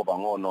kutubako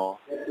pang'ono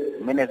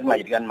zimene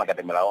zimachitika ndi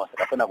makatemera onse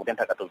kapena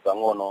kutentha katupi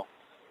pang'ono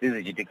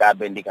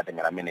zizichitikabe ndi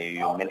katemera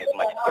amene mmene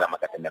zimachitikira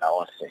makatemera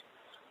onse.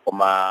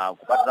 Koma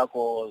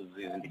kupatulako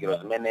zizindikiro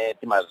zimene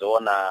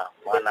timaziona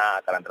mwana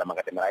akalandira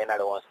makatemera ena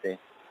aliwonse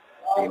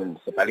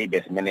palibe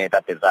zimene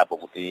tapezapo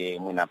kuti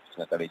mwina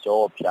singakhale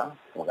choopsa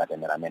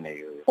mukatemera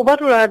amene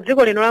kupatula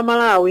dziko lino la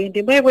Malawi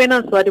ndi mayiko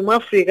enanso ati mu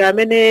Africa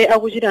amene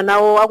akuchita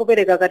nawo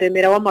akupereka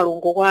katemera wa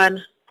malungo kwa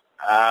ana.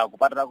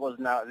 Kupatulako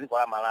dziko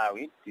la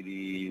Malawi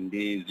tili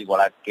ndi dziko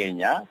la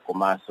Kenya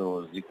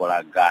komanso dziko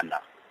la Ghana.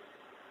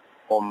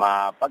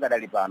 Koma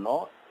pakadali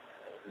pano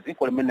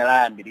dziko limene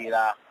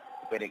layambirira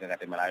kupereka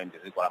katemerayo ndi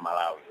dziko la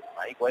Malawi.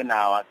 Mayiko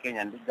enawa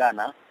Kenya ndi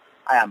Ghana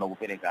ayamba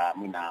kupereka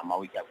mwina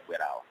mawiki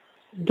akubwerawa.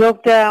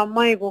 Dr.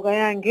 Michael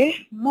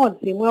Kayange,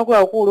 mmodzi mwa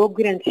akuluakulu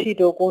ogwira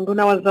ntchito ku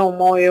unduna wa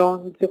zaumoyo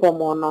m'dziko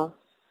muno.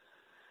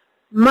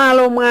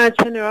 Malo mwa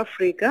Channel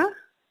Africa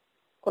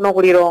kuno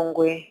ku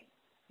Lilongwe,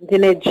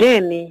 Ndine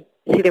Jeni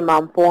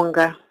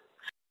Chilimampunga.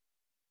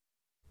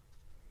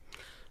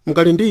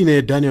 mkali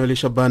ndine Daniel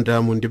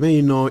Shabanda mu ndime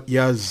ino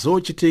ya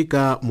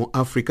zochitika mu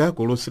Africa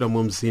kulusira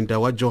mu mzinda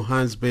wa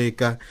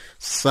Johannesburg,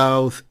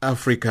 South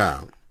Africa.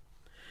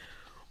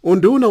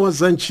 Unduna wa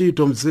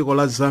zantchito mdziko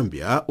la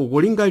Zambia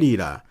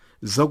ukulingalira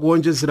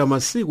zakuonjezera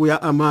masiku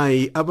ya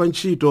amayi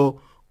apantchito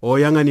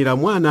oyang'anira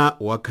mwana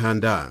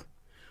wakhanda.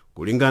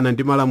 Kulingana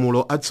ndi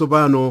malamulo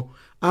atsopano,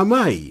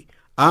 amayi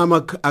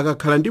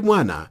akakhala ndi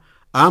mwana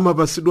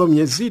amapasidwa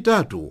miyezi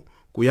 3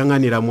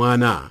 kuyang'anira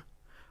mwana.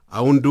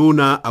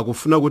 Aunduna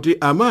akufuna kuti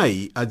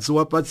amayi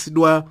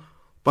adziwapatsidwa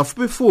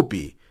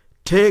pafupifupi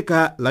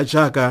theka la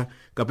chaka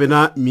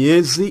kapena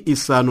miyezi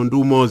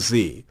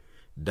 6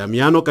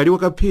 Damiano Kaliwa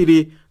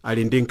Kaphiri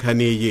ali ndi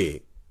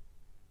nkhaniyi.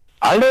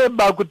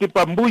 Aleba kuti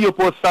pambuyo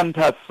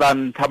posantha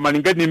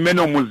malingani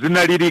mmene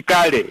muzina lili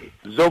kale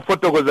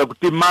zofotokoza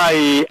kuti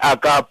mayi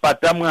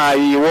akapata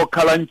mwayi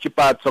wokhala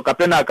mchipatso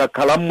kapena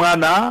akakhala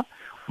mwana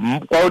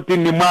kwauti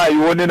ni mwayi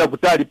wonena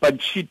kuti ali pa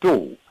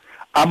ntchito,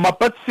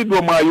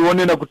 amapatsidwa mwayi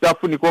wonena kuti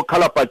afunika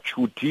okhala pa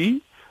tchuti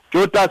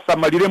choti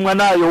asamalire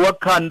mwanayo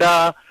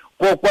wakhanda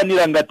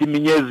kokwanira ngati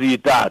miyezi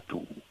 3.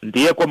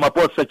 ndiye kwa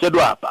maposa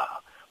chedwapa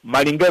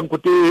malingani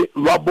kuti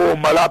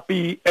lwaboma la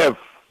PF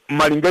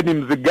malingani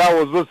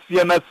mzigawo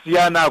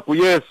zosiyana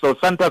kuyeso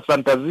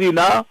santa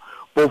zina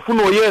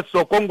pofuna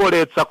yeso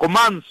kongoletsa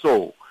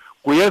komanso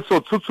kuyeso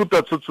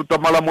tsutsuta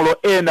malamulo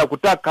ena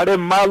kuti akhale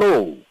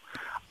m'malo.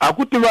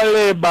 Akuti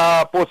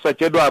waleba posa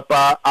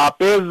chedwapa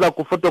apeza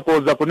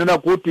kufotokoza kunena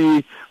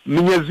kuti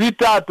miyezi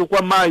 3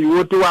 kwa mayi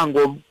woti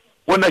wango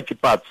wona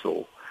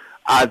chipatso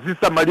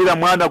azisamalira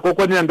mwana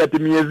kokwanira ngati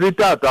miyezi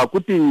 3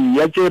 akuti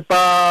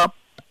yachepa.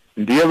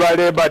 Ndiye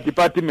waleba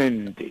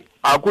department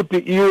akuti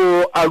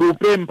iyo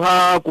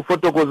alupempha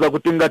kufotokoza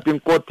kuti ngati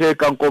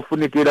nkotheka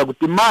nkofunikira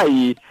kuti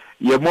mayi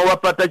yemwe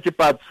wapata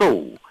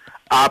chipatso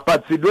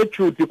apatsidwe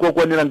tchuti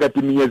kokwanira ngati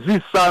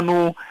miyezi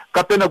 5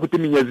 kapena kuti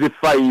miyezi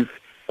 5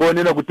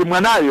 kuonera kuti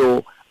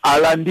mwanayo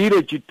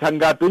alandire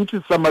chithangato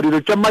nchisamaliro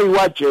cha mayi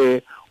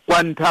wache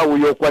kwa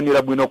nthawi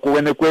yokwanira bwino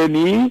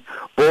kuwenekweni,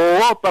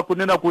 poopa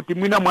kunena kuti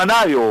mwina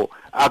mwanayo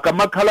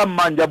akamakhala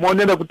m'manja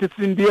monena kuti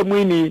sindiye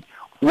mwini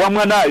wa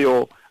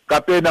mwanayo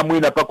kapena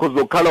mwina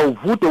pakozokhala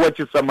uvuto wa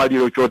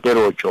chisamaliro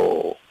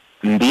choterocho.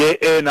 Ndiye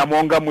ena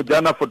monga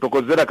mujana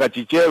fotokozera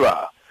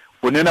kachichewa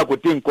kunena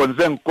kuti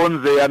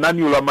nkonze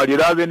yananyula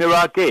maliro avene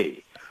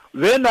wake.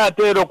 Vena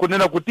atero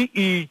kunena kuti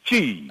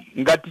ichi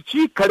ngati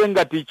chikhale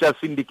ngati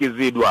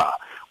chasindikizidwa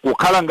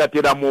kukhala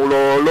ngati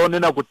lamulo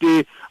lonena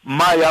kuti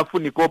mayi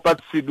afunika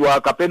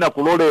opatsidwa kapena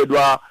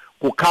kuloledwa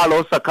kukhala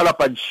osakhala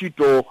pa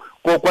ntchito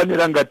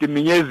kokwanira ngati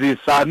miyezi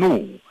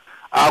 5.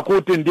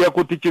 Akuti ndiye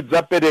kuti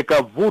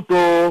chidzapereka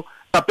vuto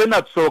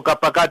kapena tsoka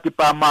pakati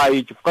pa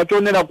mayi chifukwa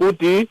chonena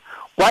kuti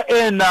kwa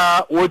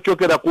ena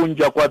wochokera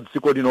kunja kwa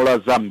dziko lino la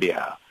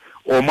Zambia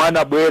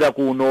omwana bwera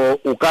kuno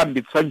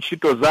ukambitsa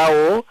ntchito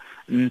zawo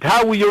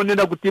nthawi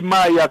yonena kuti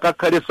mayi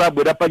akakhale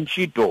sabwera pa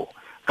ntchito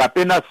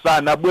kapena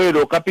sana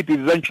bwero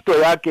kapitiliza ntchito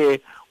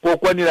yake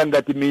kokwanira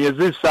ngati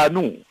miyezi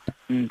 5,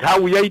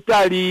 nthawi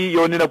yaitali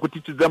yonena kuti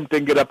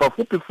chidzamtengera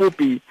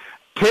pafupifupi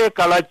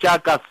theka la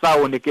chaka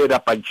saonekera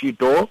pa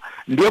ntchito.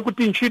 Ndiye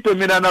kuti ntchito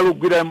imene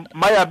analugwira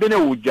mayi amene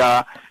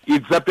uja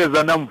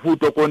idzapeza na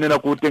mvuto kuonena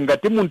kuti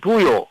ngati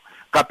munthuyo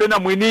kapena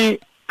mwini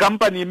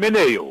kampani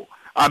imeneyo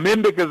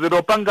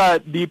amembekezero panga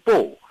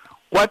dipo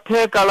kwa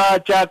theka la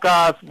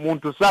chaka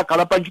munthu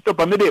sakhala pa ntchito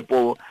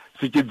pamenepo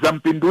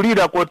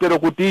sichidzampindulira kotero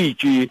kuti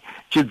ichi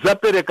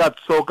chidzapereka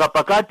tsoka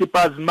pakati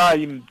pa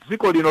azimayi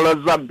mdziko lino la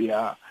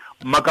Zambia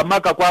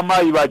makamaka kwa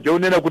amayi waja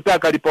unena kuti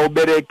akali pa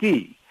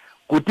ubereki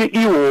kuti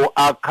iwo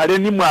akhale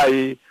ni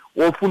mwayi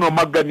wofuna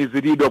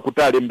maganiziridwa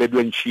kuti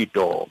alembedwe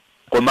ntchito.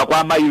 Koma kwa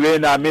amayi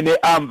wena amene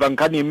amva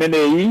nkhani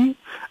imeneyi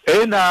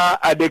ena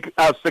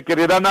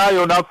asekerera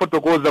nayo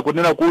nafotokoza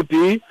kunena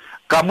kuti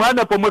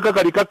kamwana pomwe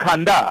kakali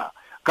kakhanda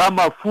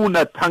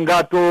kamafuna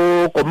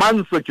thangato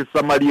komanso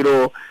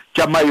chisamaliro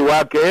cha mayi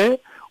wake.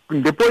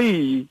 Ndipo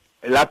iyi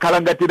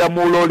lakhala ngati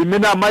lamulo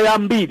limene amayi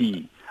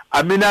ambiri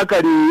amene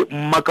akali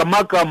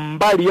makamaka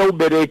mbali ya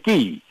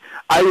ubereki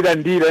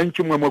ayilandira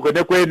nchimwemwe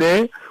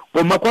kwenekwene.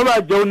 Koma kwa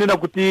waja unena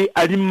kuti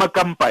ali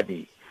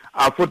mmakampani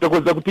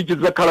afotokoza kuti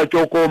chidzakhala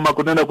chokoma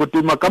kunena kuti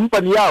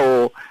makampani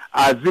yawo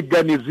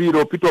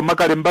aziganiziro pito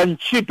makalemba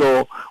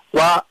ntchito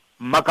kwa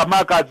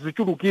makamaka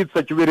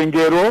azichulukitsa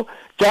chiwerengero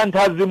cha anthu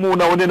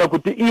azimuna onena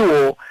kuti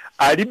iwo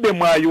alibe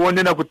mwayi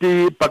wonena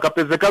kuti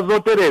pakapezeka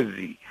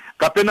zoterezi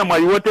kapena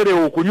mwayi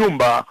woterewo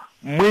kunyumba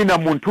mwina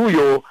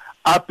munthuyo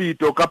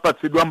apito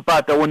kapatsidwa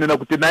mpata wonena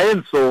kuti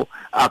nayenso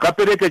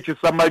akapereke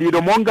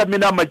chisamaliro monga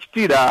mmene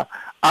amachitira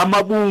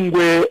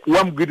amabungwe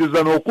wa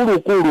mgwirizano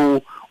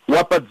ukuluukulu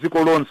wa pa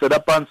dziko lonse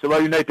lapansi wa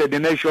United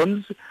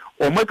Nations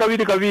omwe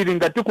kawiri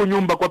ngati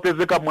kunyumba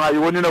kwapezeka mwayi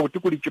wonena kuti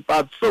kuli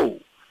chipatso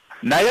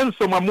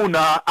nayenso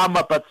mwamuna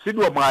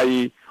amapatsidwa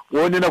mwayi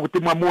wonena kuti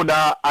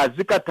mwamuna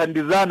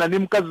azikathandizana ni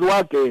mkazi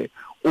wake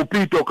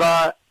upito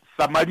ka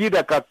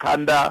samalira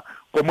kakhanda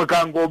komwe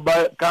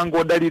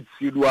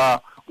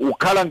kangodalitsidwa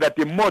ukhala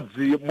ngati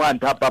mmodzi mwa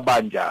anthu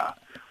apabanja.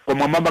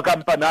 pomwe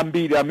makampani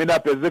ambiri amene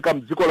apezeka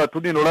mdziko lathu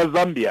lino la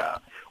Zambia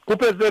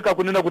kupezeka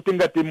kunena kuti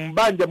ngati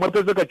mbanja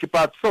mwapezeka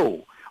chipatso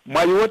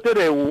mwayi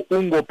woterewu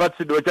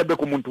ungopatsidwa chabe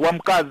ku munthu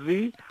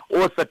wamkazi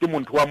osati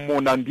munthu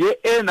wamuna. Ndiye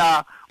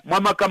ena mwa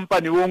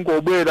makampani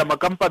wongobwera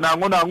makampani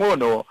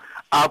ang'onoang'ono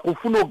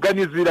akufuna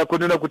kuganizira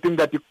kunena kuti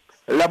ngati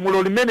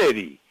lamulo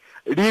limeneli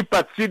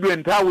lipatsidwe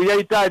nthawi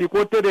yayitali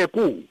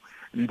kotereku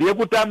ndiye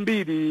kuti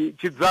ambiri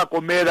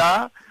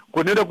chidzakomera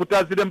kunena kuti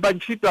azilemba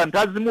ntchito anthu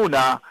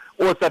azimuna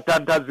osati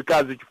anthu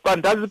azikazi, chifukwa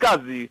anthu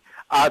azikazi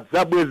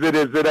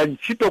adzabwezerezera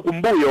ntchito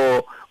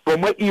kumbuyo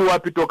pomwe iwo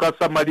apitoka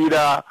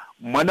samalira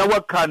mwana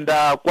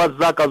wakhanda kwa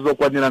zaka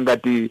zokwanira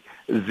ngati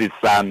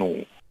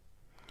zisanu.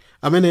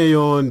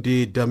 Ameneyo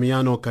ndi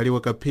Damiano Kaliwe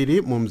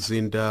Kaphiri mu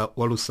mzinda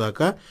wa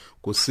Lusaka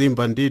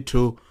kusimba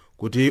ndithu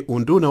kuti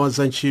unduna wa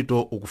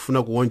zantchito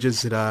ukufuna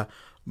kuwonjezera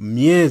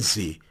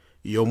myezi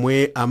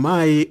yomwe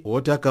amayi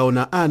oti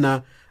akaona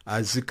ana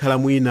azikhala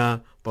mwina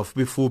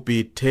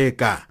pafupifupi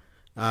theka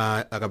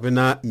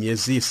akapena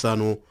myezi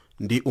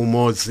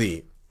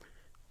 6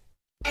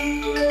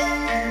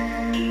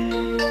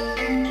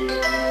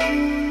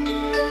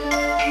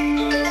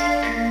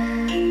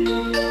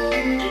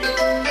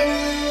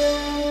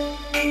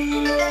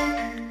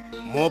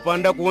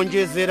 mopanda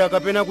kuonjezera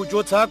kapena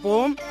kuchotsako,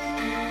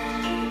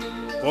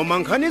 koma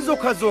nkhani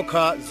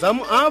zokhazokha za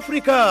mu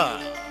Africa.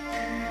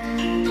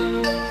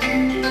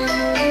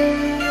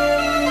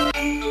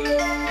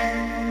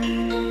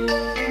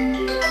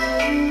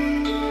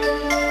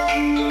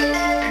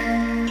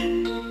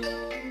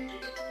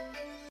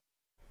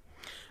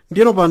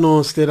 Ndiyeno pano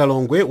Stella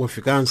Longwe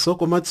wafikanso,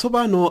 koma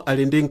tsopano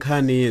ali ndi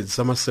nkhani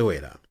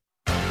zamasewera.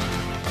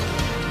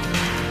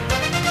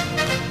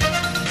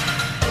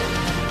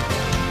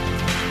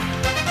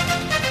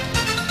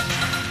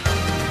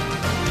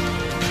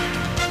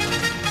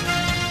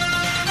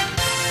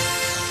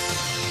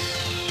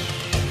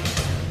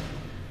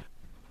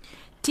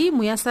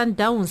 Timu ya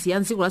Sundowns ya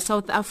dziko la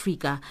South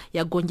Africa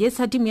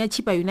yagonjetsa timu ya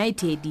Chipa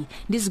United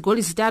ndi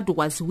zigoli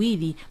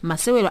 3-2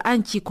 masewero a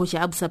mchikho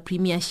cha Absa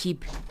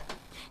Premiership.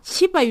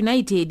 Chipa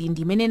United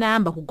ndi imene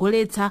inayamba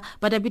kugoletsa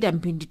patapita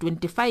mphindi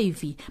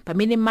 25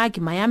 pamene Mark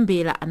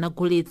Mayambela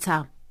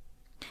anagoletsa.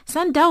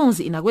 Sundowns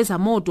inakweza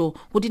moto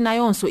kuti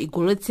nayonso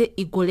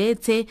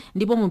igoletse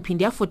ndipo mu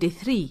mphindi ya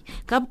 43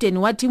 kapteni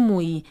wa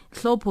timuyi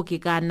Hlopho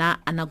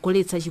Kekana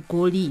anagoletsa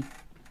chigoli.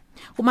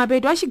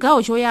 Kumapeto a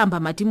chigawo choyamba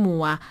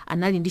matimuwa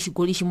anali ndi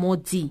chigoli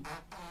chimodzi.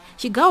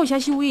 Chigawo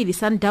chachiwiri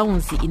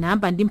Sundowns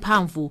inayamba ndi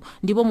mphamvu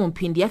ndipo mu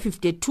mphindi ya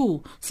 52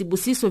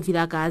 Sibusiso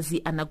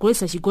Vilakazi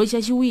anagoletsa chigoli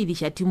chachiwiri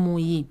cha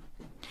timuyi.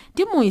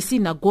 Timuyi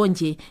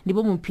sinagonje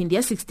ndipo mu mphindi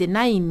ya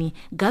 69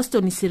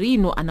 Gaston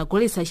Sirino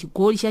anagoletsa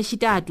chigoli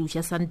chachitatu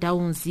cha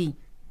Sundowns.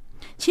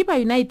 Chipa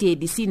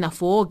United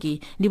sinafowoke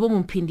ndipo mu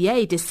mphindi ya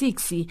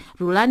 86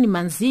 Rulani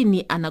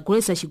Manzini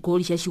anagoletsa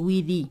chigoli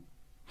chachiwiri.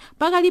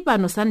 Pakali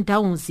pano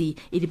Sundowns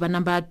ili pa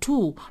namba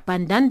 2 pa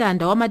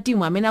ndandanda wa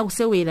matimu amene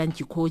akusewera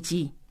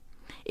mchikhochi.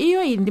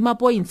 Iyo ili ndi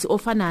mapoints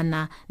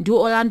ofanana ndi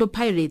Orlando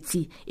Pirates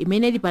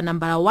imene ili pa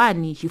namba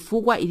 1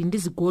 chifukwa ili ndi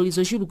zigoli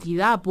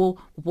zochulukirapo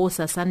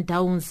kuposa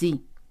Sundowns.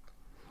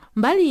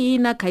 Mbali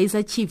ina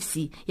Kaizer Chiefs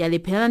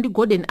yalepherana ndi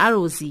Golden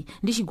Arrows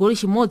ndi chigoli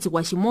chimodzi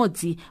kwa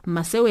chimodzi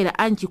m'masewera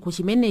a mchikho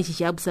chimenechi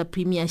cha Absa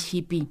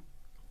Premiership.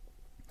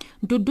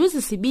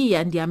 Nduduzi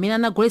Sibiya ndi amene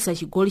anagoletsa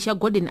chigoli cha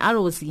Golden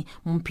Arrows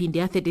mu mphindi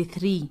ya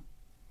 33.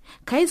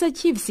 Kaizer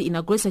Chiefs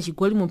inagoletsa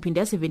chigoli mu mphindi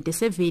ya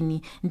 77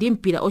 ndi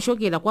mpira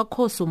ochokera kwa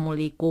Khoso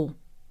Moleko.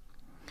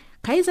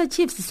 Kaizer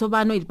Chiefs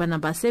tsopano ili pa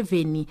namba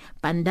 7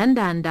 pa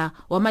ndandanda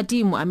wa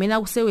matimu amene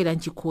akusewera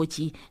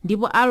mchikhochi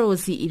ndipo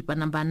Arrows ili pa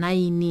namba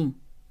 9.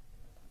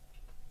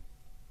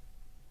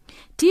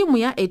 Timu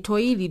ya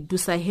Etoile du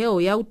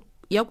Sahel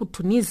ya ku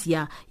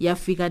Tunisia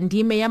yafika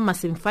ndime ya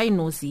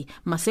semifinals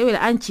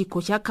masewera a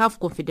mchikho cha CAF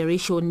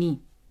Confederation.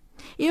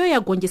 Iyo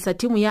yagonjetsa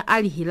timu ya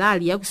Al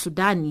Hilal ya ku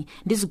Sudani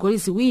ndi zigoli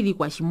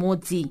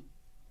 2-1.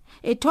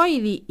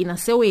 Etoile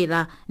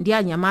inasewera ndi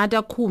anyamata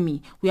 10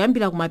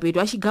 kuyambira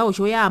kumapeto a chigawo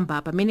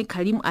choyamba pamene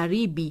Karim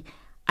Aribi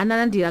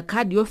analandira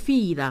khadi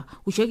yofiira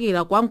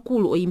kuchokera kwa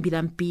mkulu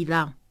oyimbira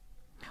mpira.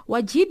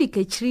 Wajidi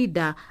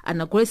Kechrida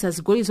anagoletsa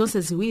zigoli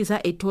zonse ziwiri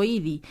za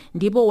Etoile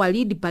ndipo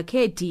Walid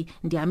Baketi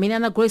ndi amene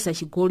anagoletsa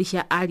chigoli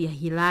cha Al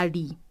Hilal.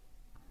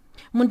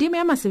 Mu ndime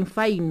ya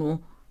semifinal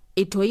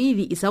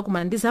Etoile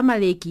isakumana ndi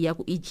Zamalek ya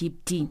ku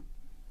Egypt.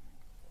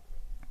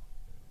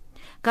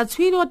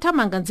 Katswiri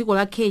othamanga dziko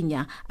la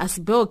Kenya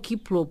Asbel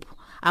Kiprop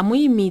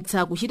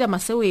amuyimitsa kuchita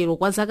masewero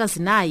kwa zaka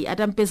zinayi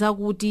atampeza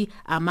kuti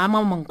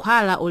amamwa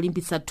mankhwala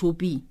olimbitsa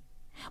thupi.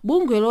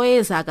 Bungwe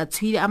loyeza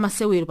akatswiri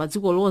amasewero pa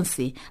dziko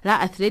lonse la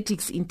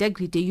Athletics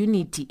Integrity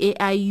Unit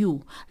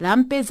AIU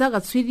lampeza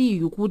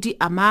akatswiriyu kuti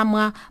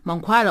amamwa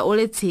mankhwala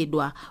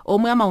oletsedwa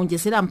omwe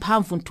amawonjezera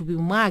mphamvu mthupi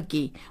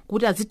mwake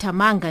kuti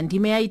azithamanga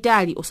ndime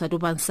yayitali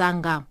osatopa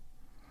nsanga.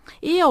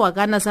 Iye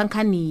wakana za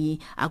nkhaniyi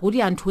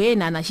akuti anthu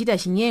ena anachita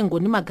chinyengo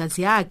ndi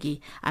magazi ake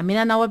amene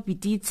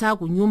anawapititsa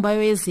ku nyumba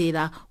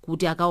yoyezera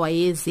kuti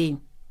akawayeze.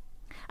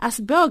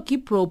 Asbel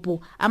Kiprop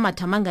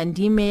amathamanga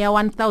ndime ya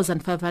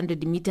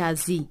 1500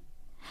 meters.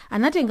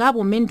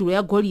 anatengapo mendulo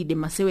ya golide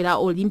masewera a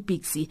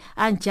olympics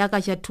a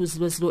mchaka cha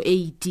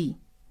 2008.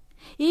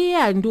 iye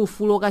ali ndi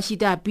ufulu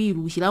okachita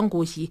apilu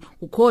chilangochi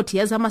ku khoti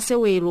ya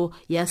zamasewero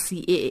ya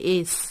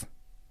CAS.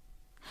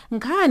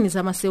 nkhani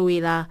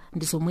zamasewera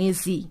ndi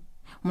zomwezi.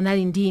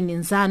 munali ndi ine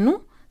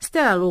nzanu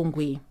Stella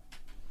Longwe.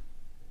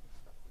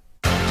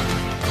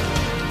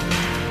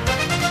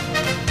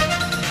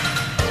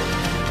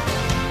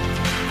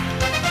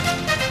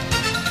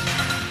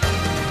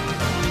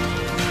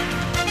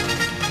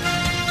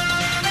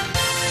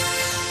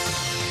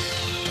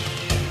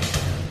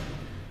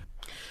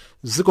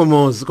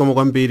 zikomo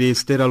kwambiri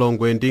Stella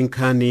Longwe ndi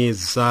nkhani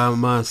za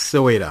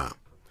masewera.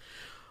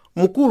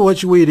 mkulu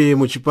wachiwiri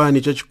mu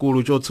chipani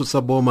chachikulu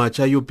chotsutsa boma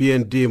cha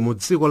UPND mu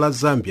dziko la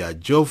Zambia,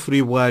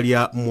 Geoffrey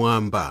Bwalya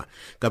Mwamba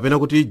kapena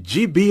kuti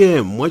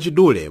GBM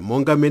mwachidule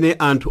monga mene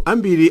anthu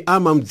ambiri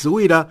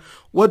amamdziwira,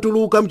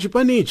 watuluka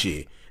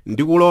mchipanichi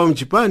ndi kulowa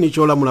mchipani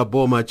cholamula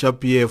boma cha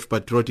PF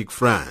Patriotic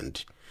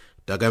Front.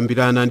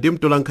 takambirana ndi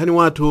mtolankhani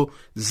wathu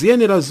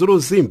Ziyenera Zulu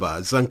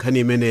Zimba za nkhani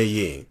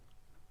imeneyi.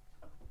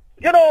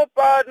 Njeno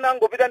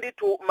panangopita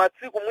ndithu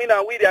masiku mwina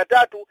awiri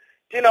atatu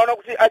tinaona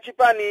kuti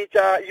achipani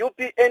cha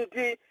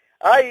UPND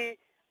ayi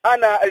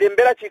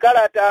analembera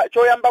chikalata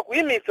choyamba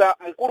kuyimisa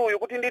mkuluyu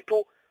kuti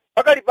ndithu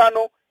pakali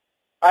pano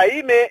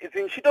ayime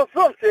zintchito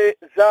zonse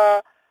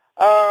za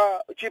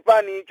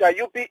chipani cha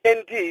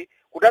UPND,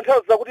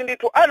 kutanthauza kuti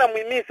ndithu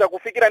anamuyimisa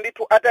kufikira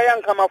ndithu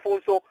atayankha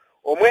mafunso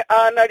omwe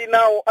anali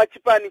nawo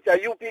achipani cha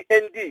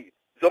UPND,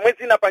 zomwe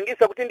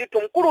zinapangisa kuti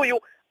ndithu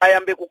mkuluyu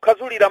ayambe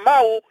kukhazulira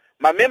mawu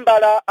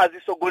mamembala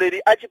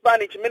azisogoleri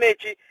achipani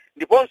chimenechi,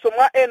 ndiponso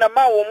mwa ena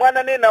mawu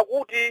mwananena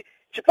kuti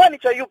chipani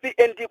cha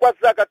UPND kwa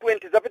zaka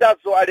 20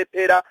 zapitazo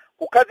alephera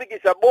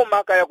kukhazikisa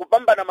boma kaya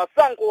kupambana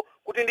masankho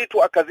kuti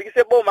ndithu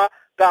akhazikise boma,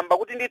 kamba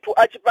kuti ndithu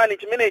achipani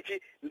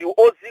chimenechi ndi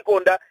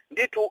ozikonda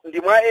ndithu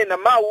ndi mwa ena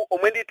mawu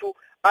omwe ndithu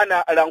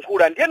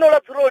analankhula. Ndiyeno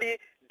ladzuloli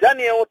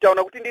Daniel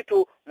taona kuti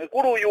ndithu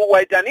mkuluyu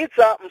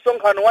waitanitsa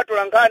msonkhano wa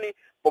tolankhani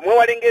pomwe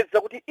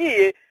walengeza kuti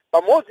iye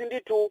pamodzi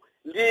ndithu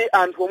ndi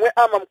anthu omwe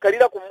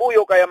amamkhalira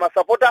kumbuyo kaya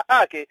masapota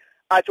ake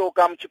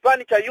achoka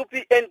mchipani cha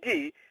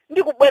UPND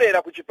ndi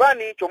kubwerera ku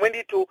chipani chomwe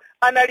ndithu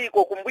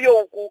analiko kumbuyo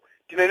uku,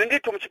 tinene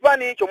ndithu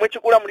mchipani chomwe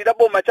chikulamulira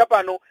boma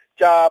chapano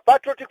cha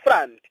Patriotic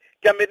Front.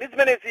 Kuyambe ndi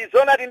zimenezi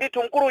zonati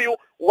ndithu mkuluyu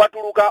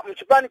watuluka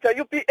mchipani cha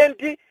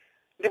UPND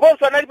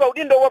ndiponso anali pa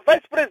udindo wa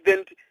Vice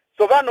President,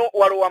 tsopano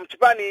walowa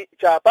mchipani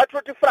cha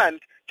Patriotic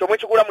Front chomwe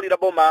chikulamulira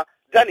boma.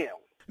 Daniel.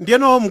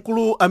 Ndiyeno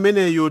mkulu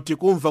ameneyu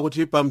tikumva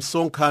kuti pa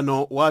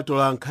msonkhano wa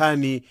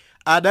tolankhani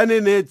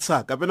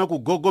adanenetsa kapena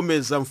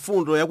kugogomeza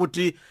mfundo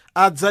yakuti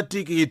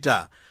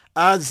adzatikita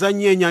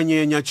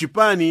adzanyenyanyenya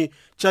chipani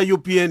cha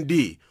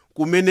UPND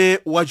kumene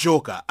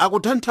wachoka.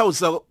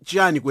 akutanthauza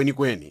chiyani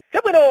kwenikweni?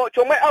 Chabwino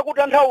chomwe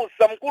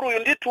akutanthauza mkuluyu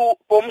ndithu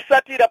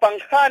pomsatira pa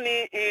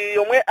nkhani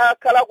yomwe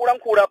akhala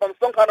kulankhula pa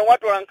msonkhano wa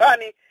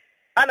tolankhani,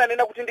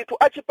 ananena kuti ndithu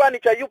achipani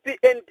cha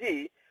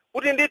UPND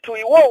kuti ndithu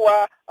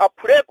iwowa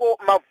aphuleko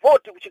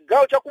mavoti ku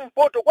chigawo cha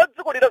kumpoto kwa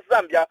dziko la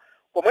Zambia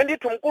komwe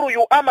ndithu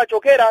mkuluyu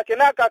amachokera,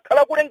 kenaka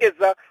akhala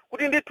kulengeza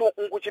kuti ndithu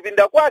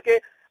nkuchipinda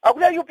kwake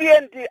akuti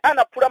UPND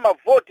anaphula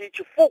mavoti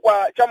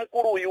chifukwa cha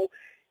mkuluyu.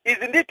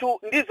 Izi ndithu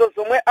ndizo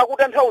zomwe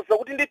akutanthauza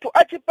kuti ndithu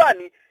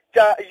achipani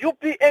cha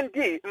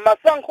UPND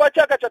masankho a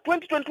chaka cha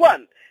 2021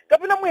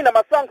 kapena mwina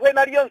masankho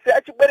ena aliyonse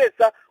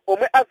achibweretsa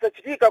omwe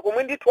azachitika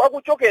komwe ndithu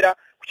akuchokera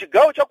ku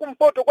chigawo cha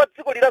kumpoto kwa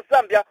dziko la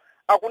Zambia,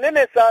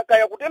 akunenesa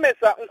kaya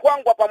kutemesa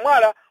nkhwangwa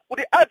pamwala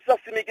kuti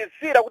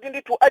adzasimikizira kuti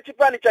ndithu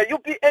achipani cha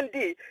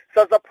UPND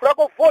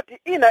sazaphulako voti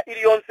ina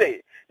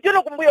iliyonse.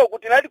 Ndiyeno kumbuyo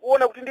kuti tinali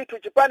kuona kuti ndithu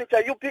chipani cha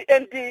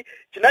UPND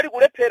chinali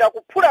kulephera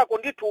kuphulako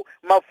ndithu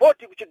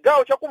mavoti ku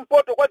chigawo cha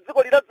kumpoto kwa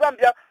dziko la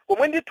Zambia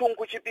komwe ndithu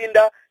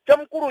nkuchipinda cha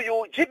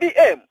mkuluyu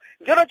GBM.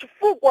 Ndiyeno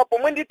chifukwa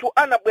pomwe ndithu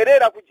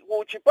anabwerera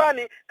ku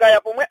chipani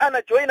kaya pomwe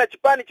anajoina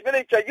chipani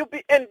chimene cha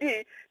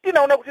UPND,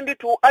 tinaona kuti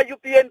ndithu a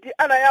UPND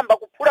anayamba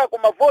kuphulako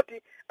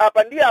mavoti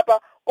apa ndi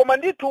apa, koma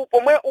ndithu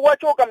pomwe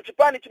wachoka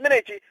mchipani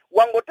chimenechi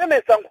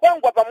wangotemesa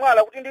nkhwangwa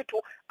pamwala kuti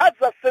ndithu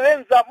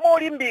adzasewenza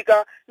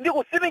molimbika ndi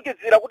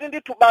kusimikizira kuti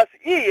ndithu basi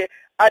iye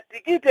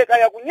atikite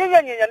kaya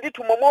kunyenyanyenya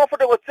ndithu momwe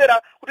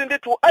wafotokotsera kuti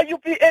ndithu a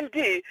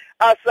UPND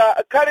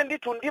asakhale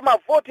ndithu ndi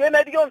mavoti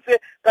ena iliyonse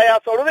kaya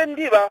asalowe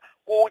ndiba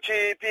ku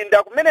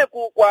chipinda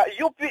kumeneku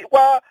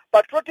kwa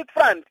Patriotic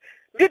Front.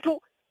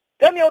 Ndithu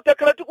Daniel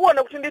takhala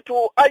tikuona kuti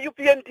ndithu a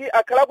UPND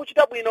akhala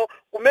kuchita bwino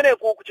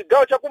kumeneku ku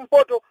chigawo cha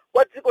kumpoto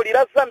kwa dziko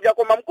la Zambia,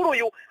 koma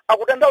mkuluyu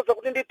akutanthauza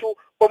kuti ndithu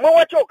pomwe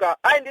wachoka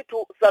ayi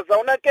ndithu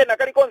sazaona kena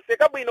kalikonse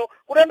kabwino,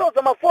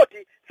 kutanthauza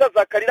mavoti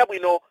sazakhalira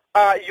bwino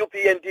a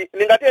UPND.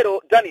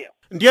 Ningatero Daniel.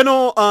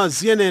 Ndiyeno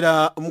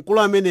Ziyenera, mkulu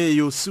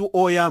ameneyu si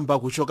oyamba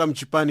kuchoka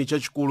mchipani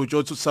chachikulu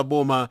chotsutsa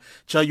boma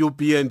cha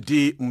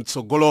UPND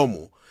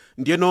mtsogolomu.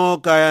 Ndiyeno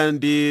kaya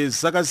ndi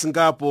zaka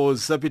zingapo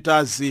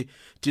zapitazi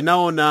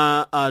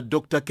tinaona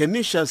Dr.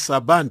 Kenisha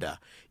Sabanda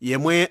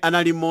yemwe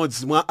anali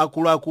mmodzi mwa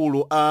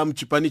akuluakulu a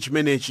mchipani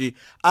chimenechi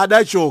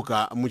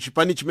adachoka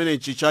mchipani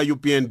chimenechi cha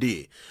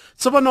UPND.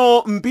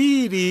 Tsopano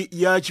mbiri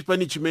ya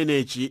chipani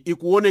chimenechi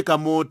ikuoneka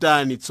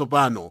motani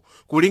tsopano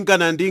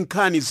kulingana ndi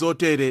nkhani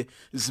zotere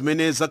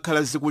zimene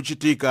zakhala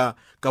zikuchitika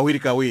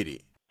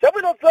kawirikawiri.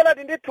 Chabwino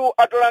zonadi ndithu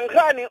atola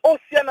nkhani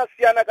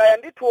osiyanasiyana kaya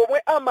ndithu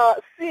omwe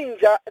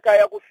amasinja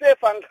kaya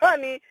kusefa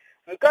nkhani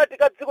mkati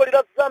ka dziko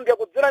la Zambia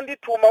kudzera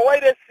ndithu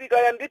mawairesi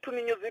kaya ndithu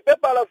ni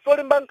newspaper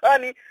zolemba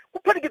nkhani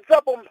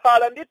kuphatikizapo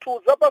mphala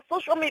ndithu za pa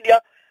social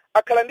media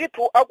akhala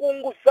ndithu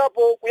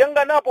akuunguzapo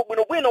kuyanganapo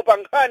bwinobwino pa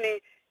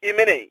nkhani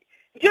imeneyi.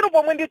 Ndiro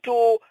pomwe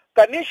ndithu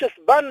Canisius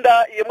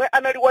Banda yemwe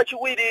anali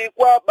wachiwiri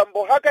kwa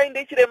Bambo Hakainde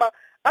Hichilema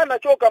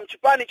anachoka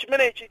mchipani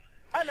chimenechi.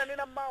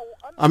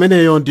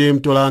 Ameneyo ndi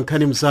mtola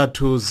nkhani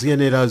mzathu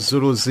ziyenera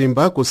Zulu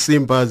Zimba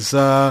kusimba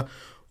za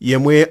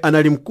yemwe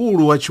anali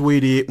mkulu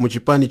wachiwiri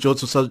mchipani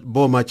chotsutsa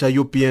boma cha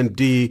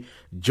UPND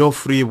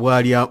Geoffrey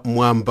Bwalya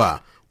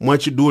Mwamba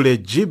mwachidule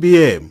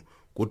GBM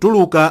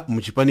kutuluka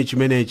mchipani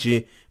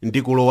chimenechi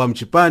ndi kulowa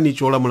mchipani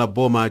cholamula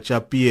boma cha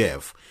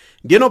PF.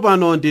 Ndiyeno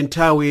pano ndi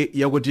nthawi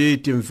yakuti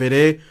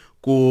timvere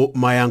ku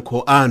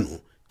mayankho anu.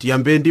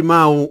 Tiyambe ndi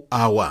mawu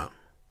awa.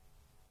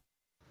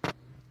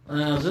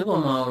 Ziko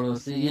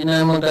maulusi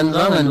ine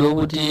mutanzanga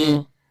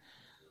ndokuti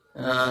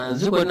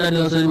ziko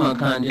linalionse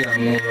limakhandi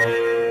amuno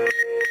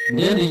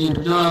ndiyeni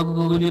chinthu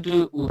chokuti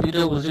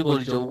upite kuziko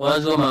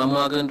lichokwazi wamalamu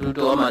ake ntuti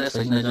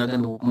wamalesa china chake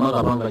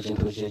ndikumakapanga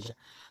chinthu checha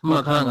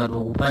mmakhala ngati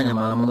ukuphwanya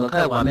malamu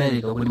ngakhale ku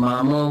America kuti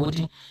malamu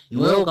kuti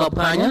iwe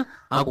ukaphwanya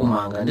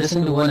akumanga ndesi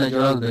ndikuona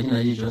cholakwika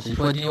china chichonse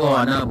chifukwa iwo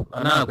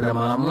anakwera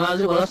malamu a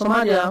dziko la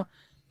Somalia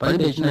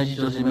palibe china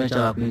chichonse chimene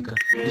chalakwika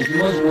ndi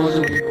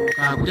chimozimozi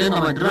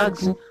kutenga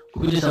madrugs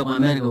kupitisa ku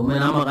America kumene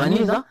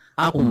amakaniza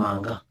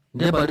akumanga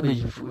ndiye palibe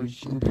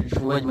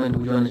chifukwa chimene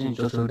ndikuchiona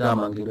chinthu chonse kuti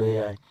amangidwe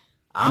yayi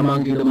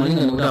amangidwe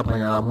malingana kuti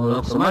aphwanya lamulo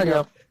la ku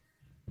Somalia.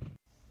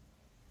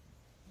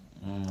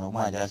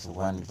 Umwaja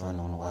chikwani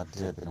chono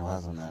unkwatire pene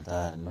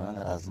wazonatali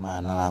nonga lazima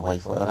analakwa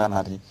chifukwa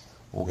kanati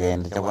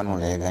ukende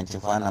chakwanulega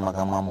nchifana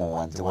makamwamo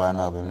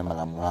wanzikwano apemene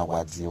malamulo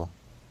akwadziwa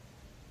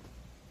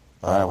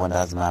pawala kwanda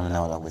lazima amene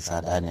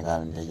walakwisa ane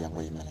kalo ndeja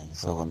ngo imene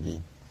soko mbi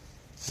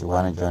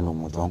chikwano chono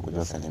mutongo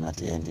chosalima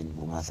tiendi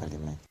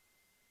ndikumasalime.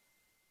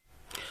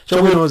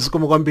 Chabwino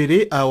zikomo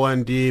kwambiri. Awa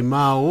ndi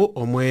mawu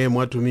omwe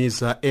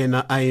mwatumiza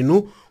ena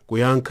ainu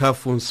kuyankha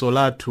funso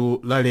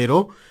lathu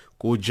lalero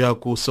kuja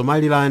ku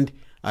Somaliland.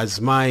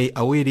 Azimayi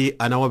awiri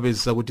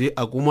anawapeza kuti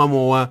akumwa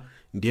mowa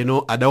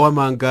ndiyeno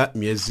adawamanga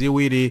miyezi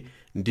iwiri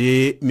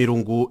ndi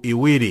milungu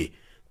iwiri.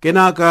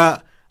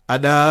 Kenaka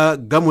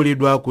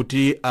adagamulidwa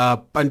kuti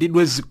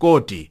apandidwe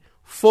zikoti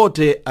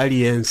 40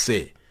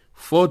 aliyense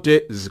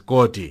 40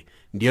 zikoti.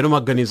 Ndiyeno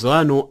maganizo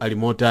anu ali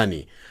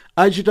motani?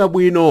 Achita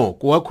bwino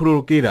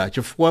kuwakhululukira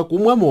chifukwa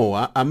kumwa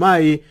mowa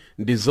amayi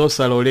ndi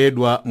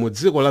zosaloledwa mu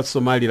dziko la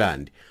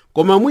Somaliland,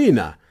 koma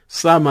mwina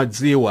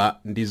samadziwa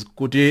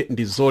kuti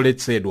ndi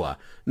zoletsedwa.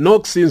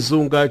 Nox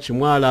Nzunga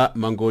Chimwala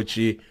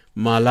Mangochi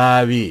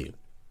Malawi.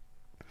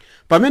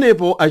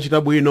 Pamenepo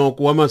achita bwino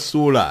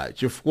kuwamasula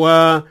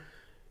chifukwa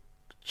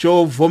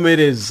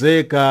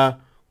chovomerezeka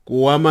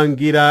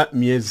kuwamangira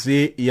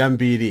miyezi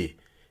yambiri.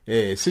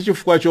 Si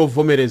chifukwa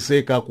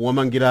chovomerezeka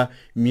kuwamangira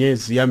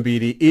miyezi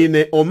yambiri.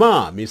 Ine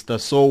Oma Mr.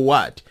 So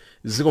What.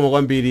 Zikomo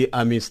kwambiri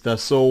a Mr.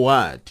 So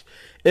What.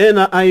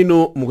 Ena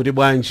aino mukuti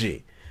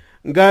bwanji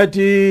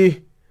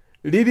ngati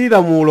lili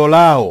lamulo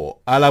lawo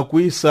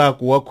alakwisa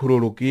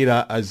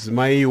kuwakhululukira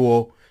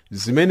azimayiwo,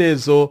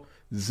 zimenezo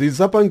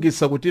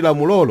zizapangisa kuti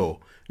lamulolo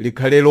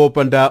likhale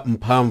lopanda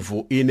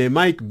mphamvu. Ine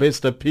Mike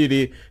Bester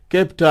Pili,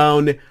 Cape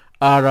Town,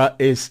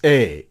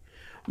 RSA.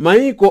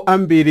 Maiko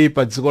ambiri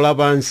pa dziko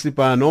lapansi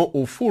pano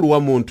ufulu wa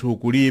munthu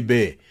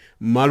kulibe.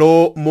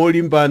 Malo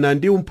molimbana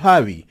ndi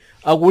umphawi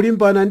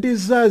akulimbana ndi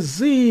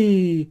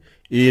zazi.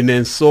 Ine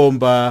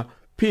Nsomba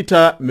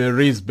Peter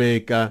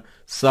Marisburg,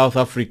 South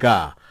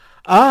Africa.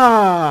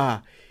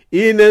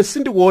 Ine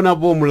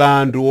sindikuonapo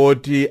mlandu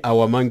woti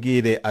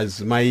awamangire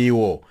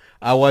azimayiwo,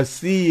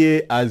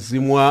 awasiye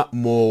azimwa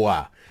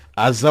mowa,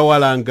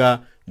 azawalanga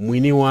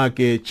mwini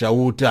wake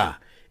chauta.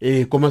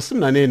 Koma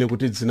simnanene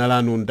kuti dzina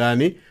lanu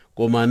ndani,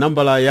 koma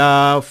nambala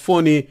ya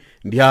foni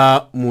ndi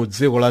ya mu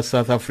dziko la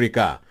South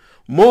Africa.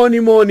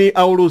 Moni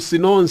aulusi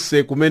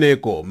nonse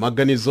kumeneko.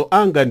 Maganizo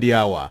anga ndi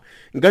awa: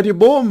 ngati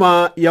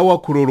boma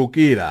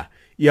yawakhululukira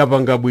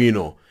yapanga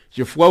bwino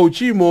chifukwa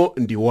uchimo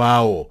ndi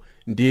wawo.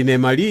 Ndine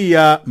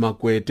Maria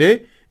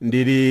Makwete,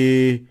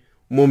 ndili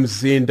mu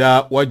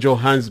mzinda wa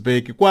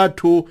Johannesburg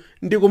kwathu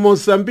ndi ku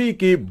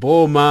Mozambiki,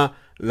 boma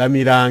la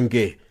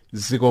Mirange.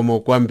 Zikomo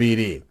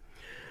kwambiri.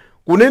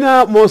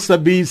 Kunena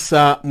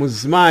mosabisa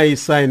muzimayi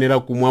sayenera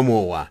kumwa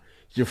mowa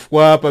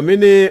chifukwa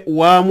pamene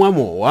wamwa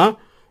mowa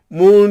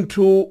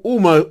munthu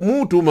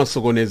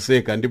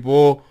umasokonezeka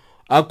ndipo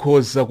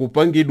akhoza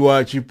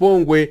kupangidwa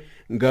chipongwe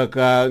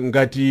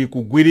ngati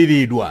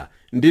kugwiriridwa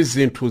ndi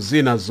zinthu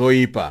zina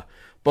zoyipa.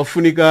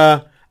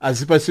 Pafunika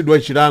azipasidwa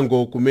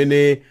chilango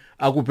kumene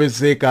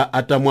akupezeka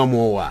atamwa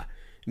mowa.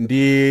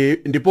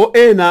 ndipo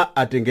ena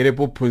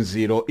atengerepo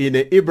phunziro.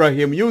 Ine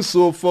Ibrahim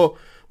Yusuf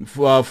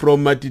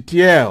from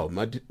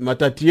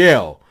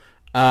Matatiel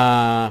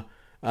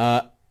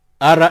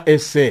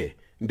RSA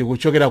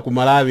ndikuchokera ku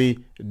Malawi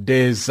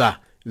Deza.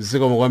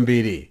 Zikomo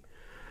kwambiri.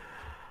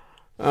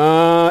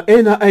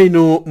 Ena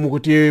ainu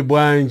mukuti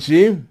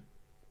bwanji,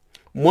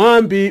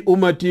 mwambi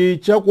umati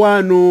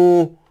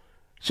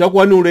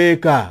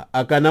chakwanuleka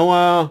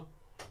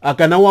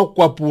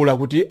akanawakwapula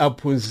kuti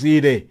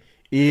aphunzire.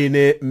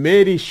 Ine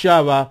Mary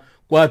Shava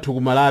kwathu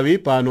ku Malawi,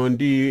 pano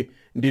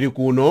ndili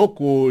kuno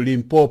ku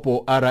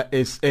Limpopo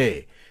RSA.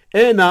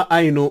 Ena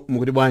ainu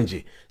mukuti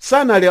bwanji,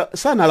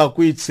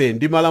 sanalakwitse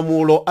ndi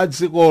malamulo a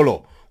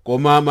dzikolo,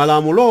 koma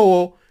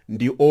malamulowo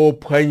ndi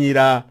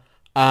ophwanyira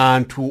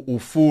anthu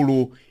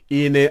ufulu.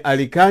 Ine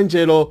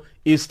Alikangelo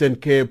Eastern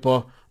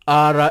Cape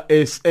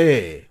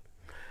RSA.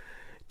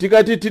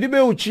 Tikati tilibe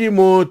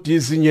uchimo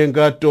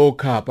tizinyenga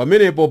tokha,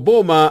 pamenepo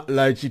boma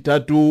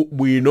lachitatu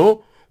bwino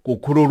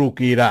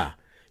kukhululukira.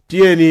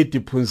 Tiyeni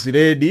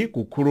tiphunziredi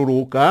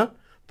kukhululuka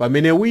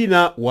pamene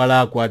wina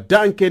walakwa.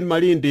 Duncan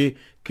Malindi,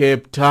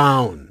 Cape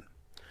Town.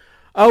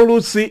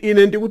 Aulutsi,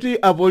 ine ndikuti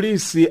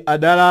apolisi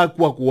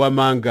adalakwa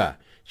kuwamanga,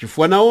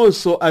 chifukwa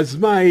nawonso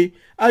azimayi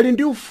ali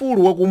ndi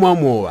ufulu wakumwa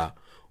mowa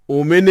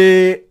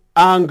umene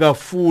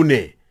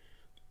angafune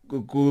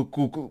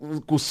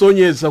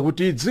kusonyeza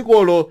kuti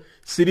dzikolo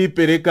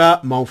silipereka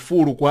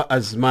maufulu kwa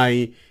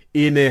azimayi.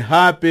 Ine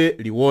Hape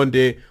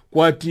Liwonde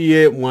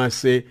kwatiye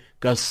Mwase,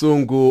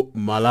 Kasungu,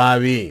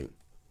 Malawi.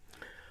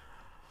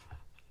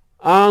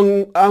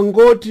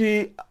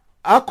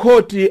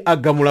 Akhoti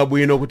agamula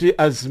bwino kuti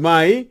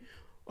azimayi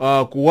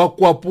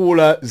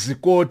kuwakwapula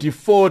zikoti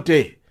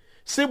 40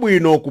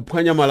 sibwino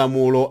kuphwanya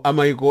malamulo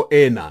amayiko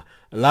ena.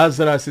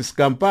 Lazarus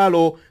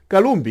Skampalo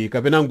Kalumbi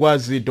kapena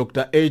Ngwazi,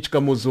 Dr. H.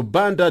 Kamuzu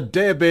Banda,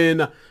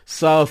 Durban,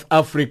 South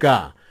Africa.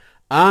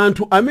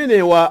 Anthu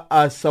amenewa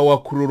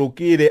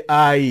asawakhululukire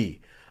ayi,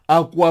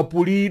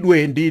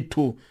 akwapulidwe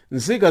ndithu.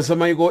 Nzika za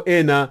mayiko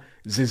ena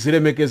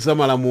zizilemekeza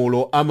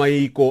malamulo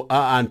amayiko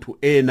a anthu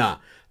ena.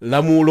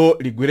 Lamulo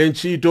ligwire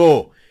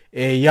ntchito.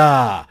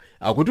 Eya,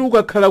 akuti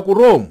ukakhala ku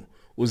Rome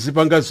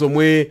uzipanga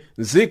zomwe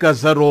nzika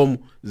za Rome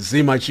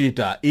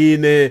zimachita.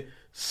 Ine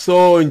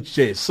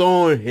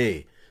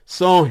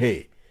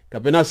Sonhe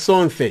kapena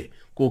Sonthe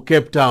ku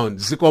Cape Town.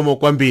 Zikomo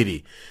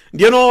kwambiri.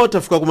 Ndiyeno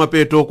tafika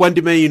kumapeto kwa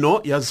ndime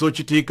ino ya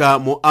zochitika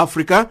mu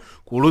Africa,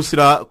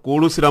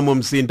 kuulusira mu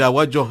mzinda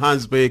wa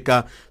Johannesburg,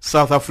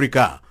 South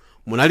Africa.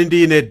 Munali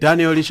ndi ine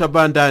Daniel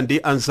Shabanda ndi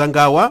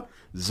anzangawa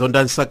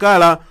Zonda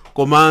Nsakala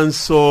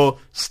komanso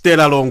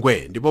Stella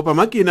Longwe, ndipo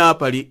pamakina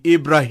pali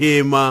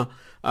Ibrahim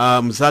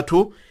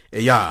mzathu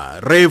ya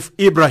Rev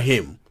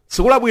Ibrahim.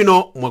 Tsiku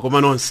labwino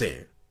mwakoma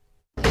nonse.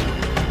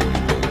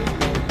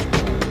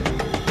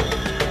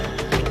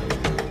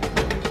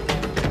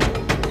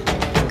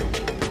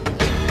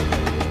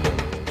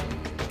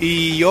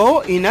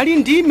 Iyo inali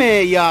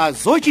ndime ya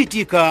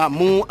zochitika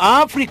mu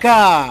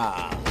Africa.